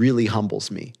really humbles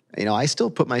me. I still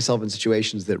put myself in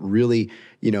situations that really,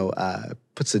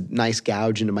 puts a nice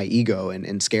gouge into my ego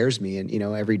and scares me. And,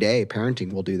 every day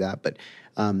parenting will do that. But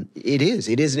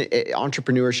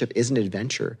entrepreneurship is an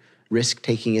adventure. Risk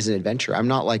taking is an adventure. I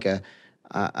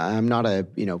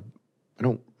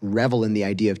don't revel in the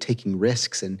idea of taking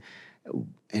risks and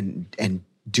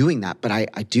doing that. But I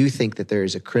do think that there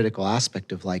is a critical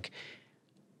aspect of like,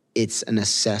 it's a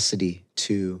necessity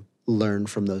to learn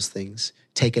from those things.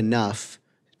 Take enough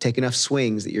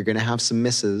swings that you're going to have some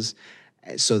misses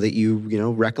so that you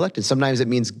recollect. And sometimes it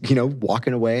means,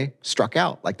 walking away, struck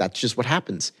out. Like that's just what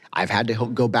happens. I've had to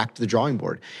go back to the drawing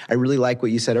board. I really like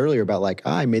what you said earlier about like,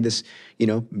 I made this,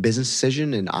 business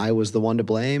decision and I was the one to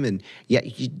blame. And yeah, do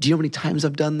you know how many times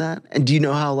I've done that? And do you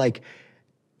know how like,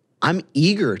 I'm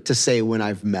eager to say when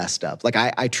I've messed up. Like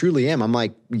I truly am. I'm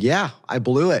like, yeah, I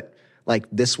blew it. Like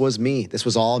this was me. This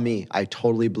was all me. I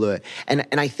totally blew it. And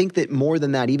I think that more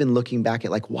than that, even looking back at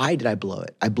like, why did I blow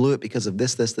it? I blew it because of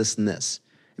this, this, this, and this.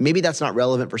 And maybe that's not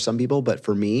relevant for some people, but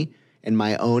for me and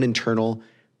my own internal,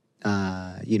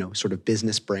 sort of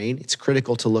business brain, it's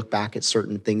critical to look back at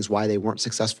certain things, why they weren't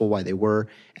successful, why they were,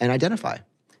 and identify.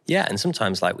 Yeah, and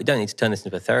sometimes like we don't need to turn this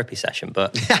into a therapy session,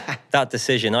 but that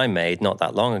decision I made not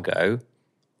that long ago,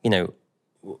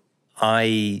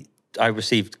 I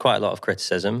received quite a lot of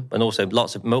criticism, and also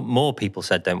lots of more people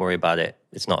said, don't worry about it,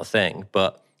 it's not a thing.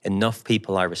 But enough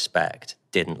people I respect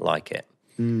didn't like it.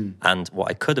 And what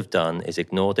I could have done is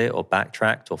ignored it or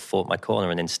backtracked or fought my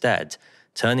corner, and instead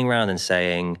turning around and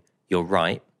saying, you're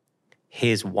right,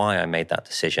 here's why I made that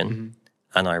decision,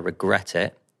 and I regret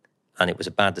it, and it was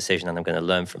a bad decision and I'm going to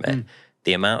learn from it.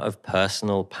 The amount of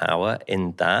personal power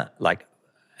in that, like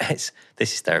this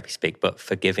is therapy speak, but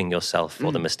forgiving yourself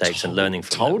for the mistakes and learning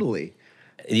from them. Totally.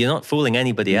 You're not fooling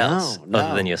anybody else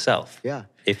other than yourself. Yeah.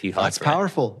 If you That's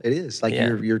powerful. It is. Like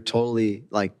you're totally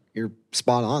like you're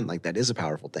spot on. Like that is a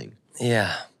powerful thing.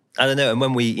 Yeah. I don't know. And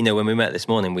when we met this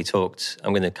morning, we talked,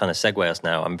 I'm going to kind of segue us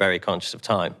now. I'm very conscious of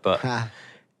time, but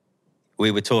we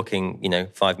were talking,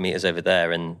 5 meters over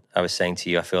there. And I was saying to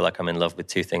you, I feel like I'm in love with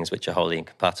two things which are wholly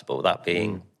incompatible. That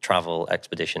being travel,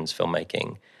 expeditions,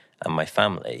 filmmaking, and my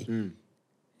family.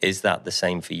 Is that the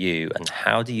same for you? And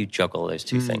how do you juggle those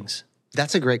two things?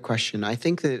 That's a great question. I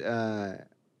think that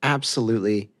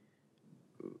absolutely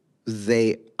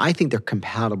I think they're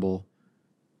compatible.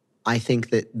 I think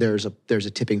that there's a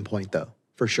tipping point though,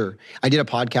 for sure. I did a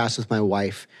podcast with my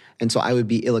wife, and so I would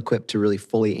be ill-equipped to really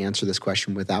fully answer this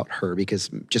question without her, because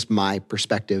just my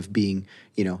perspective being,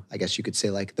 I guess you could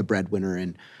say like the breadwinner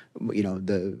and,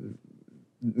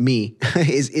 me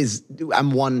is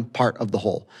I'm one part of the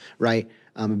whole, right?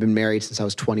 I've been married since I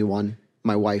was 21.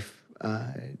 My wife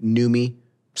knew me,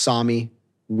 saw me,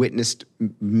 witnessed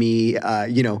me,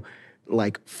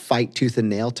 like fight tooth and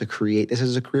nail to create this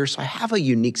as a career. So I have a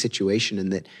unique situation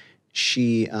in that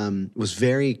she was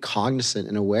very cognizant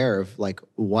and aware of like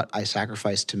what I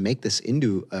sacrificed to make this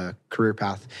into a career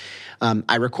path.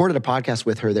 I recorded a podcast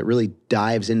with her that really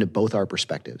dives into both our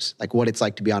perspectives, like what it's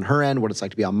like to be on her end, what it's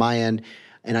like to be on my end.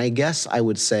 And I guess I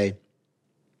would say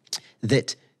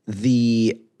that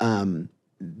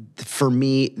for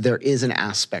me, there is an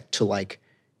aspect to like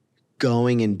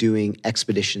going and doing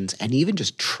expeditions and even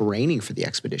just training for the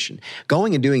expedition.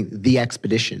 Going and doing the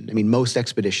expedition. I mean, most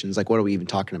expeditions, like what are we even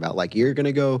talking about? Like you're going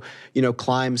to go,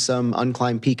 climb some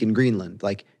unclimbed peak in Greenland.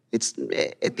 Like it's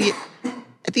at the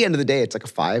end of the day, it's like a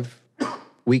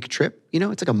 5-week trip.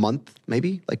 It's like a month,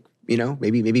 maybe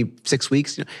maybe 6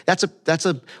 weeks.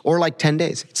 Or like 10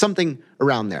 days. It's something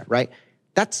around there, right?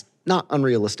 That's not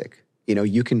unrealistic.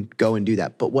 You can go and do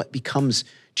that. But what becomes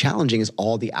challenging is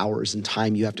all the hours and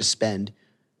time you have to spend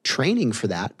training for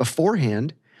that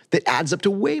beforehand that adds up to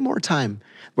way more time,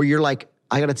 where you're like,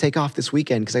 I got to take off this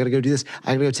weekend because I got to go do this.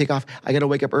 I got to go take off. I got to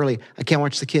wake up early. I can't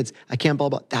watch the kids. I can't blah,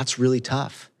 blah. That's really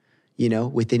tough.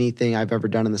 With anything I've ever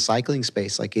done in the cycling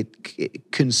space, like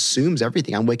it consumes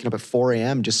everything. I'm waking up at 4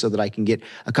 a.m. just so that I can get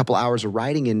a couple hours of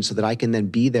riding in so that I can then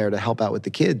be there to help out with the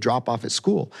kid, drop off at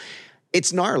school.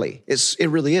 It's gnarly. It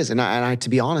really is. And I, to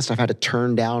be honest, I've had to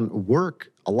turn down work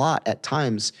a lot at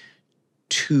times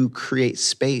to create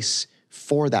space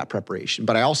for that preparation.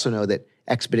 But I also know that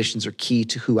expeditions are key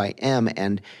to who I am,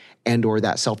 and or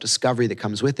that self-discovery that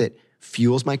comes with it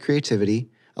fuels my creativity,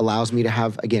 allows me to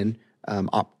have, again,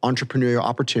 entrepreneurial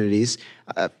opportunities,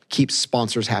 keeps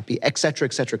sponsors happy, et cetera,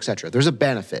 et cetera, et cetera. There's a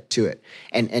benefit to it.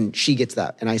 And she gets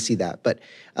that, and I see that. But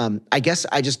I guess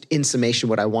in summation,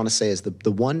 what I want to say is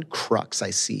the one crux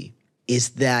I see is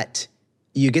that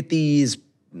you get these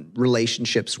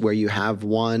relationships where you have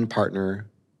one partner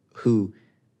who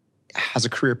has a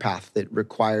career path that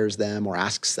requires them or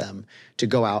asks them to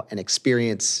go out and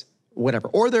experience whatever,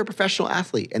 or they're a professional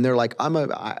athlete and they're like, I'm a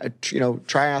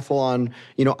triathlon,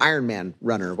 Ironman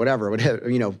runner, whatever,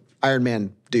 Ironman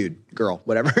dude, girl,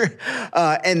 whatever.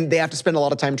 And they have to spend a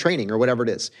lot of time training or whatever it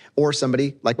is. Or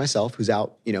somebody like myself who's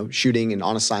out, shooting and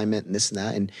on assignment and this and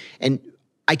that. And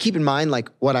I keep in mind, like,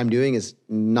 what I'm doing is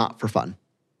not for fun.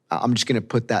 I'm just going to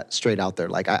put that straight out there.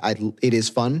 Like it is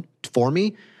fun for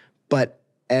me, but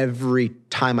every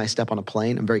time I step on a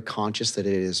plane, I'm very conscious that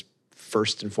it is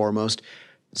first and foremost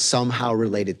somehow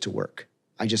related to work.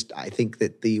 I think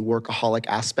that the workaholic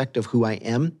aspect of who I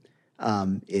am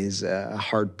is a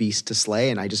hard beast to slay,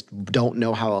 and I just don't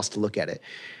know how else to look at it.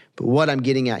 But what I'm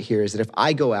getting at here is that if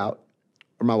I go out,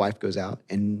 or my wife goes out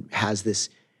and has this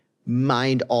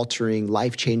mind-altering,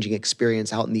 life-changing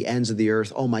experience out in the ends of the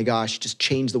earth, oh my gosh, just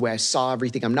changed the way I saw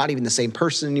everything. I'm not even the same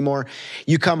person anymore.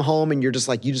 You come home and you're just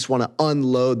like, you just want to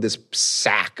unload this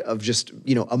sack of just,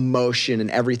 emotion and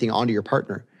everything onto your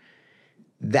partner.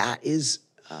 That is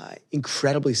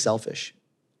incredibly selfish.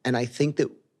 And I think that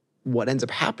what ends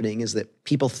up happening is that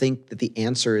people think that the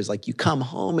answer is like, you come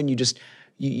home and you just,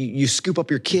 you scoop up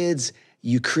your kids,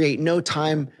 you create no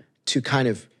time to kind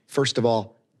of, first of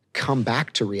all, come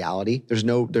back to reality. There's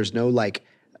no like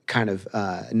kind of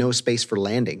no space for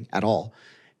landing at all.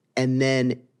 And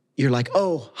then you're like,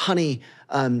 oh, honey,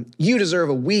 you deserve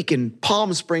a week in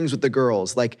Palm Springs with the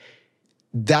girls. Like,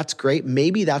 that's great.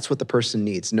 Maybe that's what the person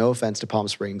needs. No offense to Palm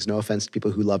Springs. No offense to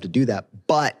people who love to do that.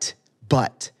 But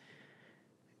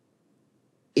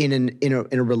in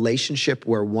a relationship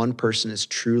where one person is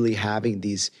truly having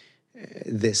this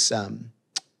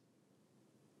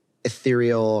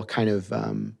ethereal kind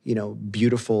of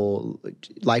beautiful,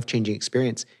 life-changing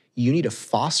experience, you need to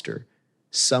foster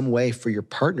some way for your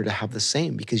partner to have the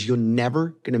same, because you're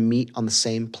never going to meet on the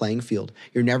same playing field.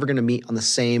 You're never going to meet on the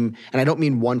same, and I don't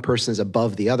mean one person is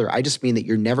above the other. I just mean that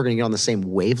you're never going to get on the same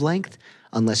wavelength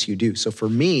unless you do. So for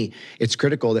me, it's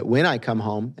critical that when I come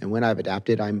home and when I've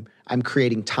adapted, I'm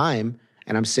creating time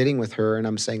and I'm sitting with her and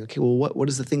I'm saying, okay, well, what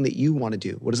is the thing that you want to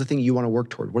do? What is the thing you want to work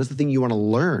toward? What is the thing you want to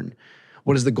learn?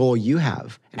 What is the goal you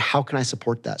have? And how can I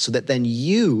support that? So that then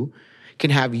you can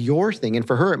have your thing. And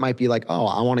for her, it might be like, oh,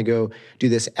 I want to go do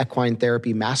this equine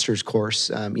therapy master's course.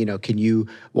 Can you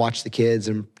watch the kids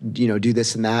and, do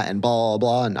this and that and blah, blah,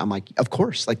 blah. And I'm like, of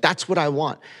course, like that's what I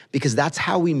want, because that's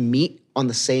how we meet on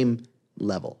the same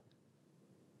level.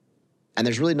 And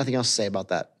there's really nothing else to say about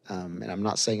that. And I'm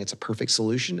not saying it's a perfect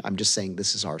solution. I'm just saying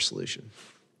this is our solution.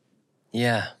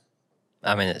 Yeah.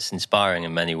 I mean, it's inspiring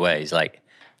in many ways, like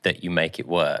that you make it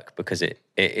work, because it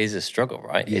is a struggle,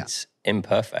 right? Yeah. It's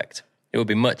imperfect. It would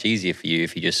be much easier for you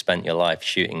if you just spent your life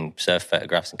shooting surf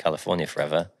photographs in California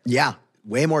forever. Yeah,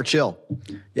 way more chill.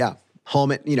 Yeah,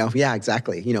 home at, yeah,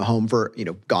 exactly. Home for,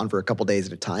 gone for a couple days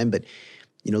at a time. But,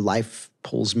 life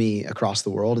pulls me across the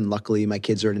world. And luckily my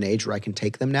kids are at an age where I can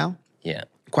take them now. Yeah.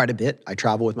 Quite a bit. I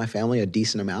travel with my family a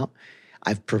decent amount.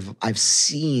 I've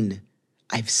seen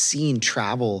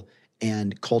travel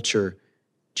and culture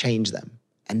change them.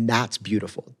 And that's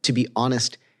beautiful. To be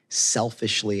honest,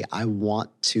 selfishly, I want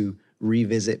to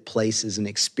revisit places and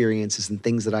experiences and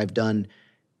things that I've done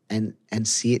and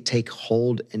see it take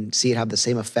hold and see it have the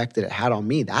same effect that it had on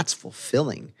me. That's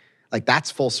fulfilling. Like,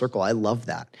 that's full circle. I love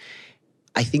that.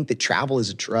 I think that travel is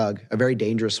a drug, a very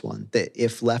dangerous one, that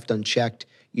if left unchecked,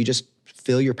 you just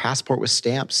fill your passport with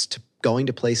stamps to going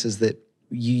to places that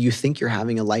you think you're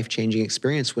having a life-changing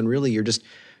experience when really you're just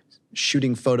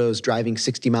shooting photos, driving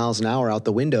 60 miles an hour out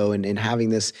the window and having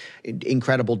this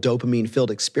incredible dopamine-filled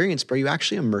experience. But are you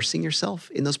actually immersing yourself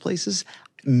in those places?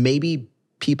 Maybe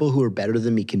people who are better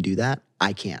than me can do that.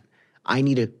 I can't. I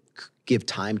need to give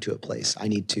time to a place. I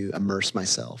need to immerse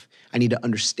myself. I need to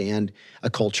understand a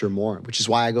culture more, which is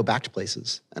why I go back to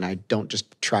places and I don't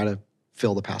just try to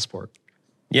fill the passport.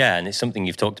 Yeah, and it's something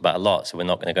you've talked about a lot, so we're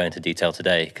not going to go into detail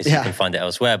today because you can find it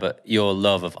elsewhere. But your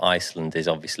love of Iceland is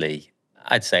obviously,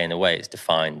 I'd say in a way, it's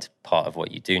defined part of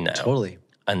what you do now. Totally.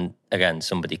 And again,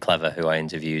 somebody clever who I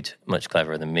interviewed, much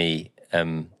cleverer than me,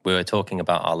 we were talking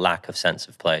about our lack of sense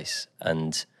of place.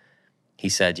 And he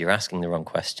said, you're asking the wrong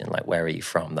question. Like, where are you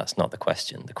from? That's not the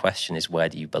question. The question is, where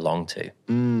do you belong to?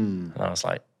 And I was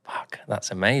like, fuck,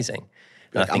 that's amazing.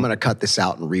 Like, I'm going to cut this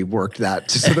out and rework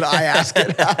that so that I ask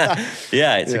it.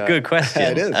 Yeah, it's a good question.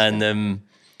 It is. And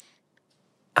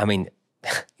I mean,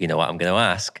 you know what I'm going to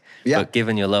ask. Yeah. But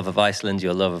given your love of Iceland,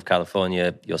 your love of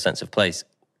California, your sense of place,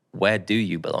 where do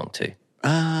you belong to?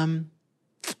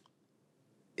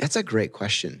 That's a great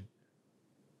question.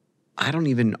 I don't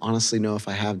even honestly know if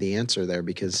I have the answer there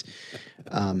because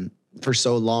for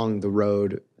so long, the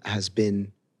road has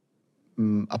been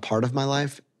a part of my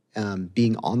life,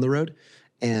 being on the road.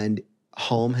 And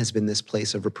home has been this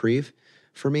place of reprieve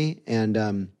for me.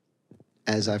 And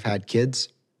as I've had kids,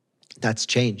 that's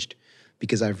changed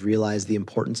because I've realized the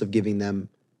importance of giving them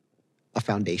a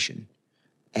foundation.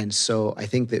 And so I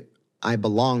think that I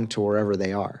belong to wherever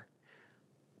they are.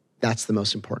 That's the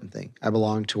most important thing. I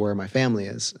belong to where my family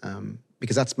is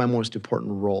because that's my most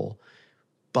important role.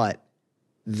 But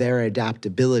their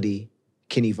adaptability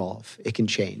can evolve. It can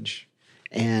change.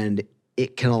 And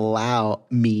it can allow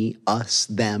me, us,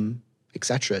 them,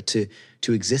 etc., to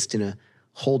exist in a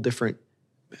whole different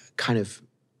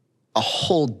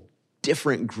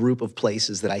group of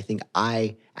places that I think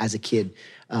I, as a kid,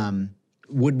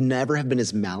 would never have been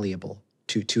as malleable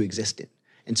to exist in.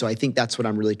 And so I think that's what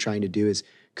I'm really trying to do is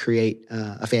create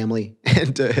a family.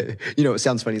 And, it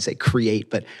sounds funny to say create,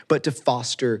 but to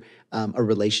foster a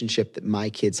relationship that my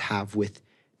kids have with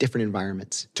different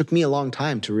environments. It took me a long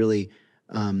time to really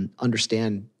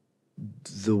understand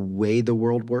the way the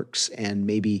world works and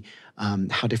maybe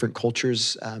how different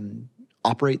cultures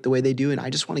operate the way they do. And I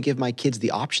just want to give my kids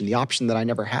the option that I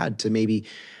never had to maybe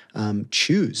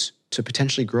choose to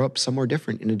potentially grow up somewhere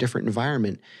different in a different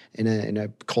environment, in a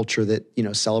culture that,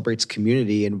 celebrates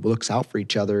community and looks out for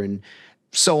each other and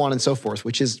so on and so forth,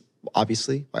 which is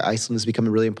obviously why Iceland is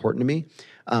becoming really important to me.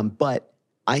 But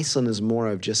Iceland is more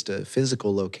of just a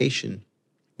physical location.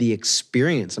 The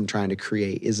experience I'm trying to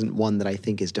create isn't one that I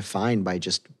think is defined by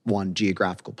just one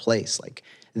geographical place. Like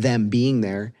them being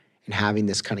there and having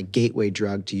this kind of gateway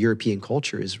drug to European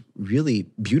culture is really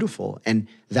beautiful. And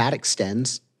that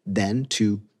extends then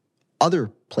to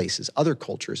other places, other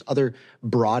cultures, other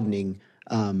broadening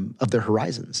of their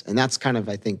horizons. And that's kind of,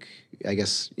 I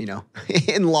guess,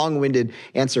 in long-winded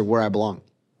answer where I belong.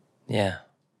 Yeah.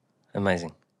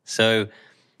 Amazing. So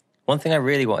one thing I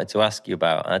really wanted to ask you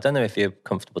about, and I don't know if you're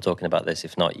comfortable talking about this.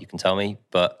 If not, you can tell me,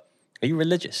 but are you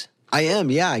religious? I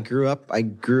am, yeah. I grew up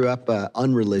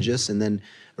unreligious, and then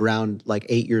around like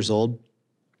 8 years old,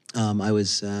 I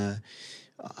was in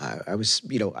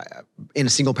a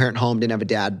single parent home, didn't have a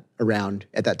dad around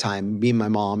at that time, me and my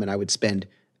mom, and I would spend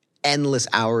endless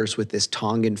hours with this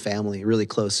Tongan family, a really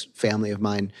close family of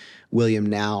mine, William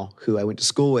Now, who I went to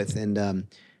school with, and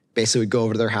basically would go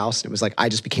over to their house, and it was like I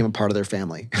just became a part of their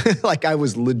family. Like I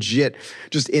was legit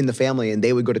just in the family, and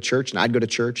they would go to church, and I'd go to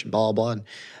church, and blah, blah, blah. And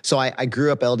so I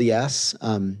grew up LDS,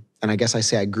 and I guess I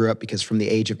say I grew up because from the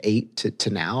age of 8 to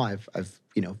now, I've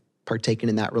partaken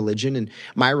in that religion, and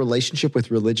my relationship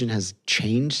with religion has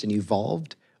changed and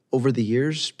evolved over the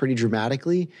years pretty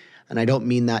dramatically. And I don't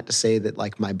mean that to say that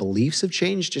like my beliefs have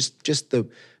changed, just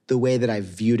the way that I've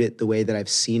viewed it, the way that I've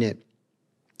seen it.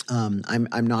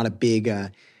 I'm not a big,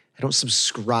 I don't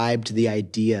subscribe to the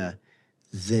idea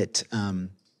that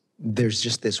there's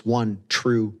just this one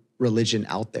true religion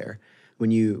out there.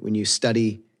 When you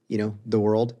study, the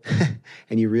world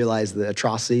and you realize the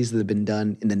atrocities that have been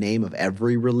done in the name of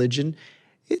every religion,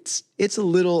 it's a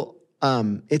little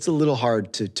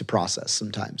hard to process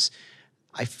sometimes.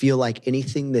 I feel like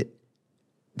anything that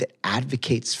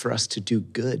advocates for us to do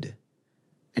good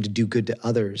and to do good to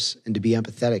others and to be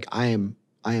empathetic, I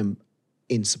am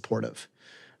in support of.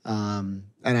 And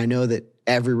I know that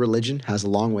every religion has a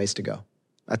long ways to go.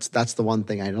 That's the one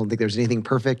thing. I don't think there's anything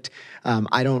perfect.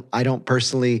 I don't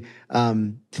personally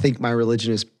think my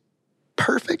religion is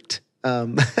perfect.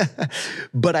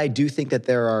 But I do think that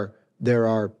there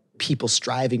are people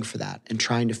striving for that and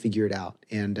trying to figure it out.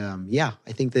 And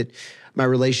I think that my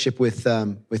relationship with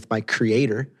my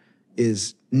Creator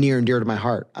is near and dear to my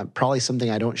heart. Probably something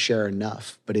I don't share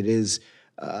enough, but it is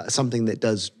something that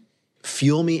does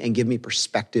fuel me and give me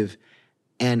perspective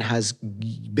and has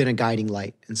been a guiding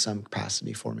light in some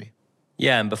capacity for me.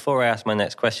 Yeah, and before I ask my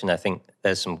next question, I think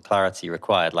there's some clarity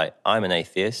required. Like, I'm an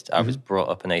atheist. I was brought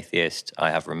up an atheist.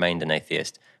 I have remained an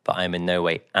atheist, but I'm in no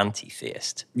way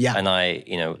anti-theist. Yeah. And I,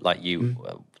 like you,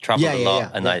 traveled a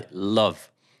lot, and I love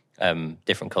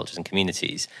different cultures and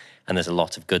communities, and there's a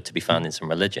lot of good to be found in some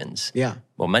religions. Yeah.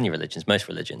 Well, many religions, most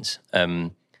religions.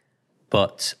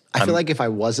 But I feel like if I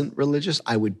wasn't religious,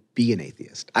 I would be an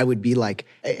atheist. I would be like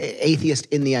atheist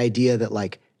in the idea that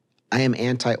like I am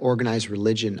anti-organized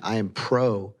religion. I am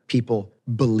pro people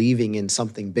believing in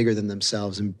something bigger than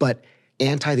themselves, but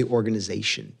anti the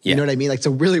organization. You know what I mean? Like it's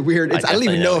a really weird. I don't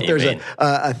even know if there's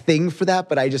a thing for that,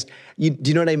 but do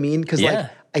you know what I mean? Because like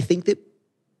I think that,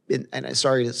 and I'm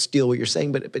sorry to steal what you're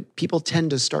saying, but people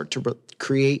tend to start to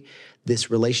create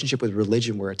this relationship with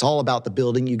religion where it's all about the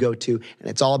building you go to, and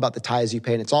it's all about the tithes you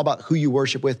pay, and it's all about who you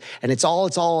worship with, and it's all.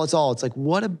 It's like,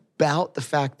 what about the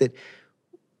fact that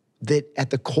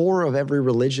at the core of every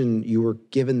religion, you were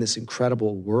given this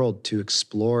incredible world to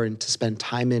explore and to spend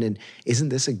time in, and isn't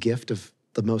this a gift of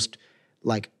the most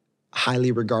like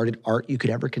highly regarded art you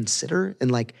could ever consider? And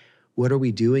like, what are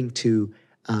we doing to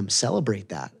celebrate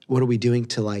that? What are we doing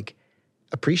to like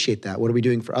appreciate that? What are we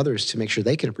doing for others to make sure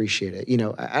they can appreciate it?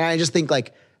 And I just think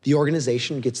like the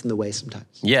organization gets in the way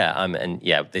sometimes.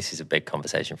 Yeah, this is a big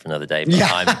conversation for another day.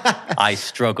 But I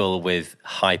struggle with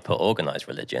hyper-organized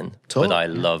religion, but I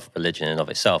love religion in and of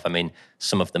itself. I mean,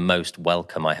 some of the most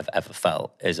welcome I have ever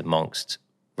felt is amongst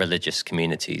religious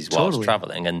communities whilst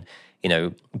traveling. And,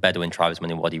 Bedouin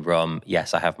tribesmen in Wadi Rum,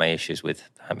 yes, I have my issues with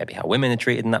maybe how women are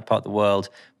treated in that part of the world,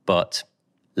 but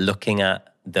looking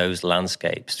at those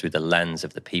landscapes through the lens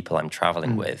of the people I'm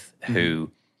traveling with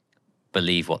who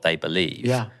believe what they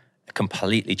believe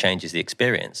completely changes the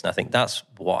experience. And I think that's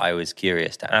what I was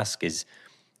curious to ask is,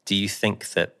 do you think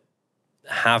that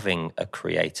having a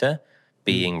creator,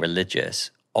 being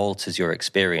religious, alters your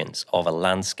experience of a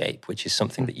landscape, which is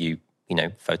something that you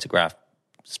photograph,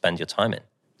 spend your time in?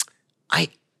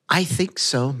 I think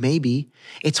so, maybe.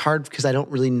 It's hard because I don't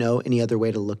really know any other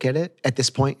way to look at it at this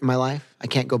point in my life. I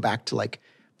can't go back to like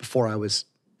before I was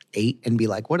 8 and be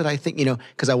like, what did I think?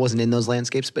 Because I wasn't in those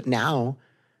landscapes. But now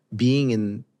being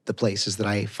in the places that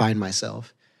I find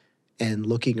myself and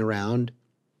looking around,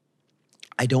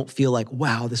 I don't feel like,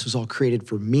 wow, this was all created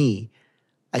for me.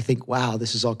 I think, wow,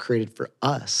 this is all created for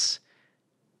us.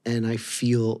 And I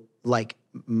feel like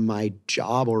my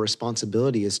job or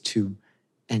responsibility is to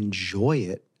enjoy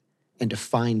it and to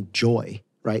find joy,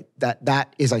 right?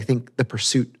 That is, I think, the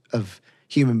pursuit of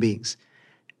human beings.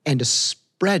 And to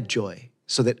spread joy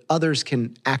so that others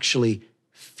can actually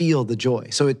feel the joy.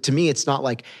 So to me, it's not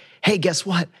like, hey, guess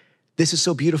what? This is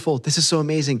so beautiful. This is so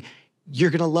amazing. You're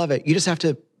going to love it. You just have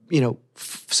to,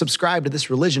 subscribe to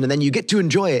this religion and then you get to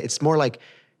enjoy it. It's more like,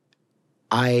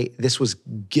 this was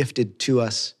gifted to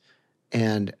us,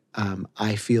 and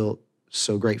I feel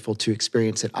so grateful to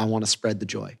experience it. I want to spread the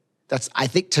joy. I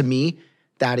think to me,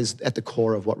 that is at the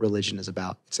core of what religion is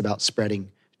about. It's about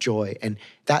spreading joy, and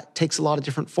that takes a lot of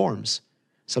different forms.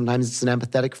 Sometimes it's an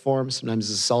empathetic form. Sometimes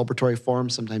it's a celebratory form.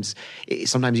 Sometimes you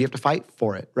have to fight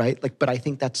for it, right? But I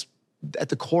think that's at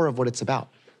the core of what it's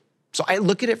about. So I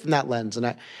look at it from that lens,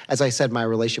 and as I said, my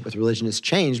relationship with religion has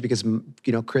changed because,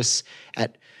 Chris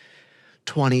at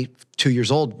 22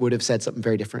 years old would have said something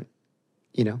very different,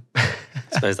 I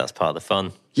suppose that's part of the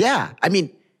fun. Yeah. I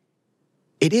mean,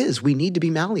 it is. We need to be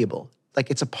malleable.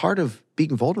 Like, it's a part of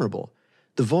being vulnerable.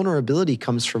 The vulnerability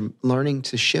comes from learning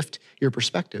to shift your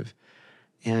perspective.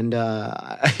 And,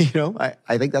 I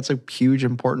think that's a huge,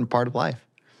 important part of life.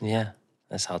 Yeah,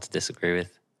 that's hard to disagree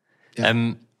with.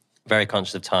 Yeah. Very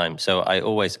conscious of time. So I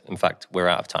always, in fact, we're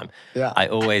out of time. Yeah. I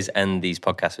always end these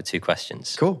podcasts with 2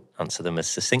 questions. Cool. Answer them as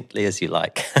succinctly as you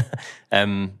like.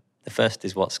 The first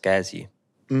is, what scares you?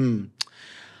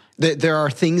 There are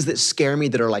things that scare me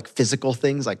that are like physical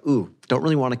things, like, don't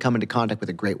really want to come into contact with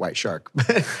a great white shark.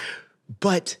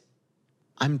 But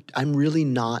I'm really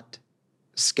not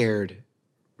scared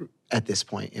at this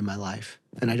point in my life.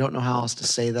 And I don't know how else to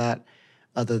say that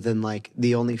other than like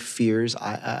the only fears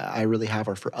I really have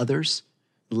are for others,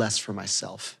 less for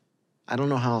myself. I don't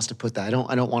know how else to put that. I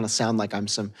don't want to sound like I'm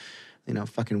some,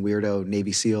 fucking weirdo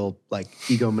Navy SEAL, like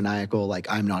egomaniacal, like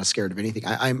I'm not scared of anything.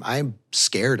 I'm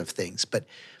scared of things, but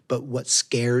what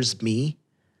scares me,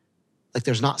 like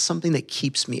there's not something that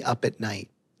keeps me up at night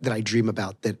that I dream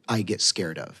about that I get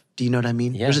scared of. Do you know what I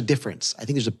mean? Yeah. There's a difference. I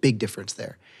think there's a big difference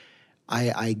there.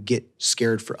 I get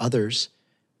scared for others,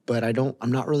 but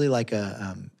I'm not really like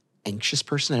a anxious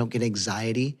person. I don't get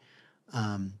anxiety.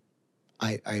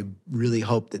 I really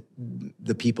hope that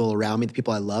the people around me, the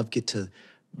people I love, get to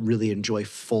really enjoy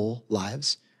full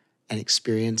lives and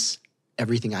experience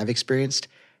everything I've experienced.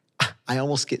 I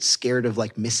almost get scared of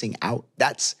like missing out.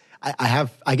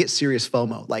 I get serious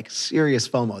FOMO,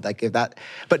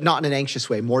 but not in an anxious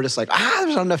way, more just like,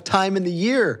 there's not enough time in the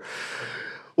year.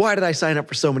 Why did I sign up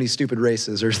for so many stupid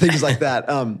races or things like that?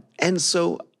 And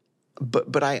so,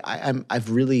 but I've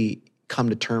really come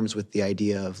to terms with the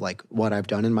idea of like what I've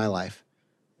done in my life,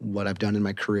 what I've done in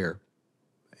my career,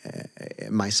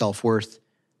 my self-worth,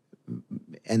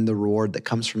 and the reward that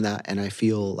comes from that. And I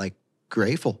feel like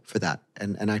grateful for that.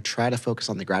 And I try to focus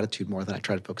on the gratitude more than I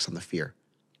try to focus on the fear.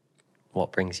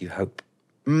 What brings you hope?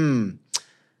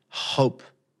 Hope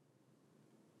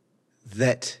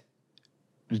that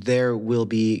there will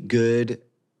be good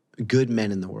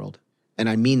men in the world. And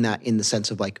I mean that in the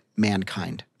sense of like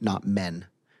mankind, not men.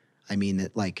 I mean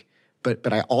it like,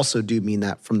 but I also do mean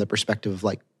that from the perspective of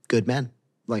like good men.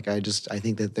 Like I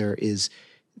think that there is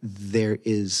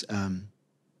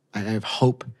I have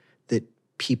hope that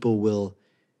people will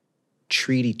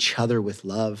treat each other with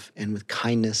love and with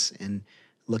kindness and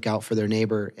look out for their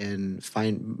neighbor and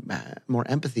find more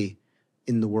empathy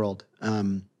in the world.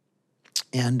 And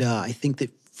I think that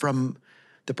from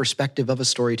the perspective of a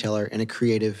storyteller and a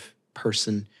creative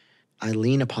person, I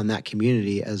lean upon that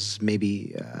community as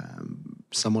maybe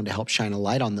someone to help shine a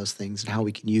light on those things and how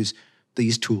we can use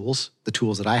these tools, the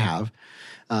tools that I have,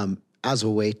 as a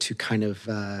way to kind of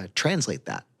translate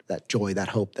that joy, that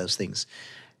hope, those things.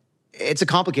 It's a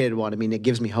complicated one. I mean, it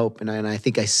gives me hope, and I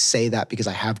think I say that because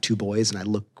I have 2 boys, and I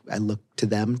look to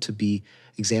them to be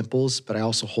examples, but I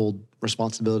also hold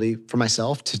responsibility for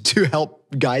myself to help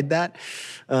guide that.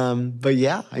 But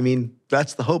yeah, I mean,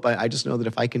 that's the hope. I just know that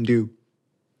if I can do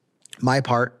my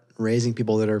part, raising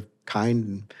people that are kind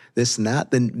and this and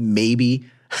that, then maybe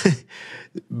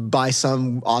by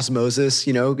some osmosis,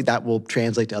 that will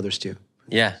translate to others too.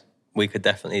 Yeah, we could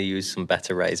definitely use some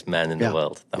better raised men in the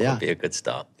world. That would be a good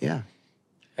start. Yeah.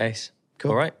 Ace.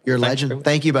 Cool. All right. You're a legend.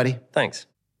 Thank you, buddy. Thanks.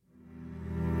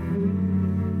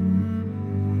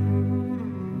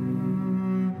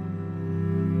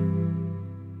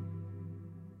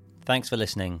 Thanks for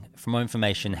listening. For more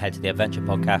information, head to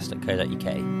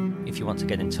theadventurepodcast.co.uk. If you want to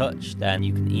get in touch, then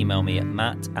you can email me at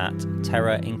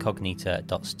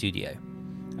matt@terraincognita.studio.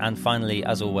 And finally,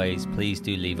 as always, please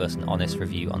do leave us an honest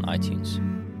review on iTunes.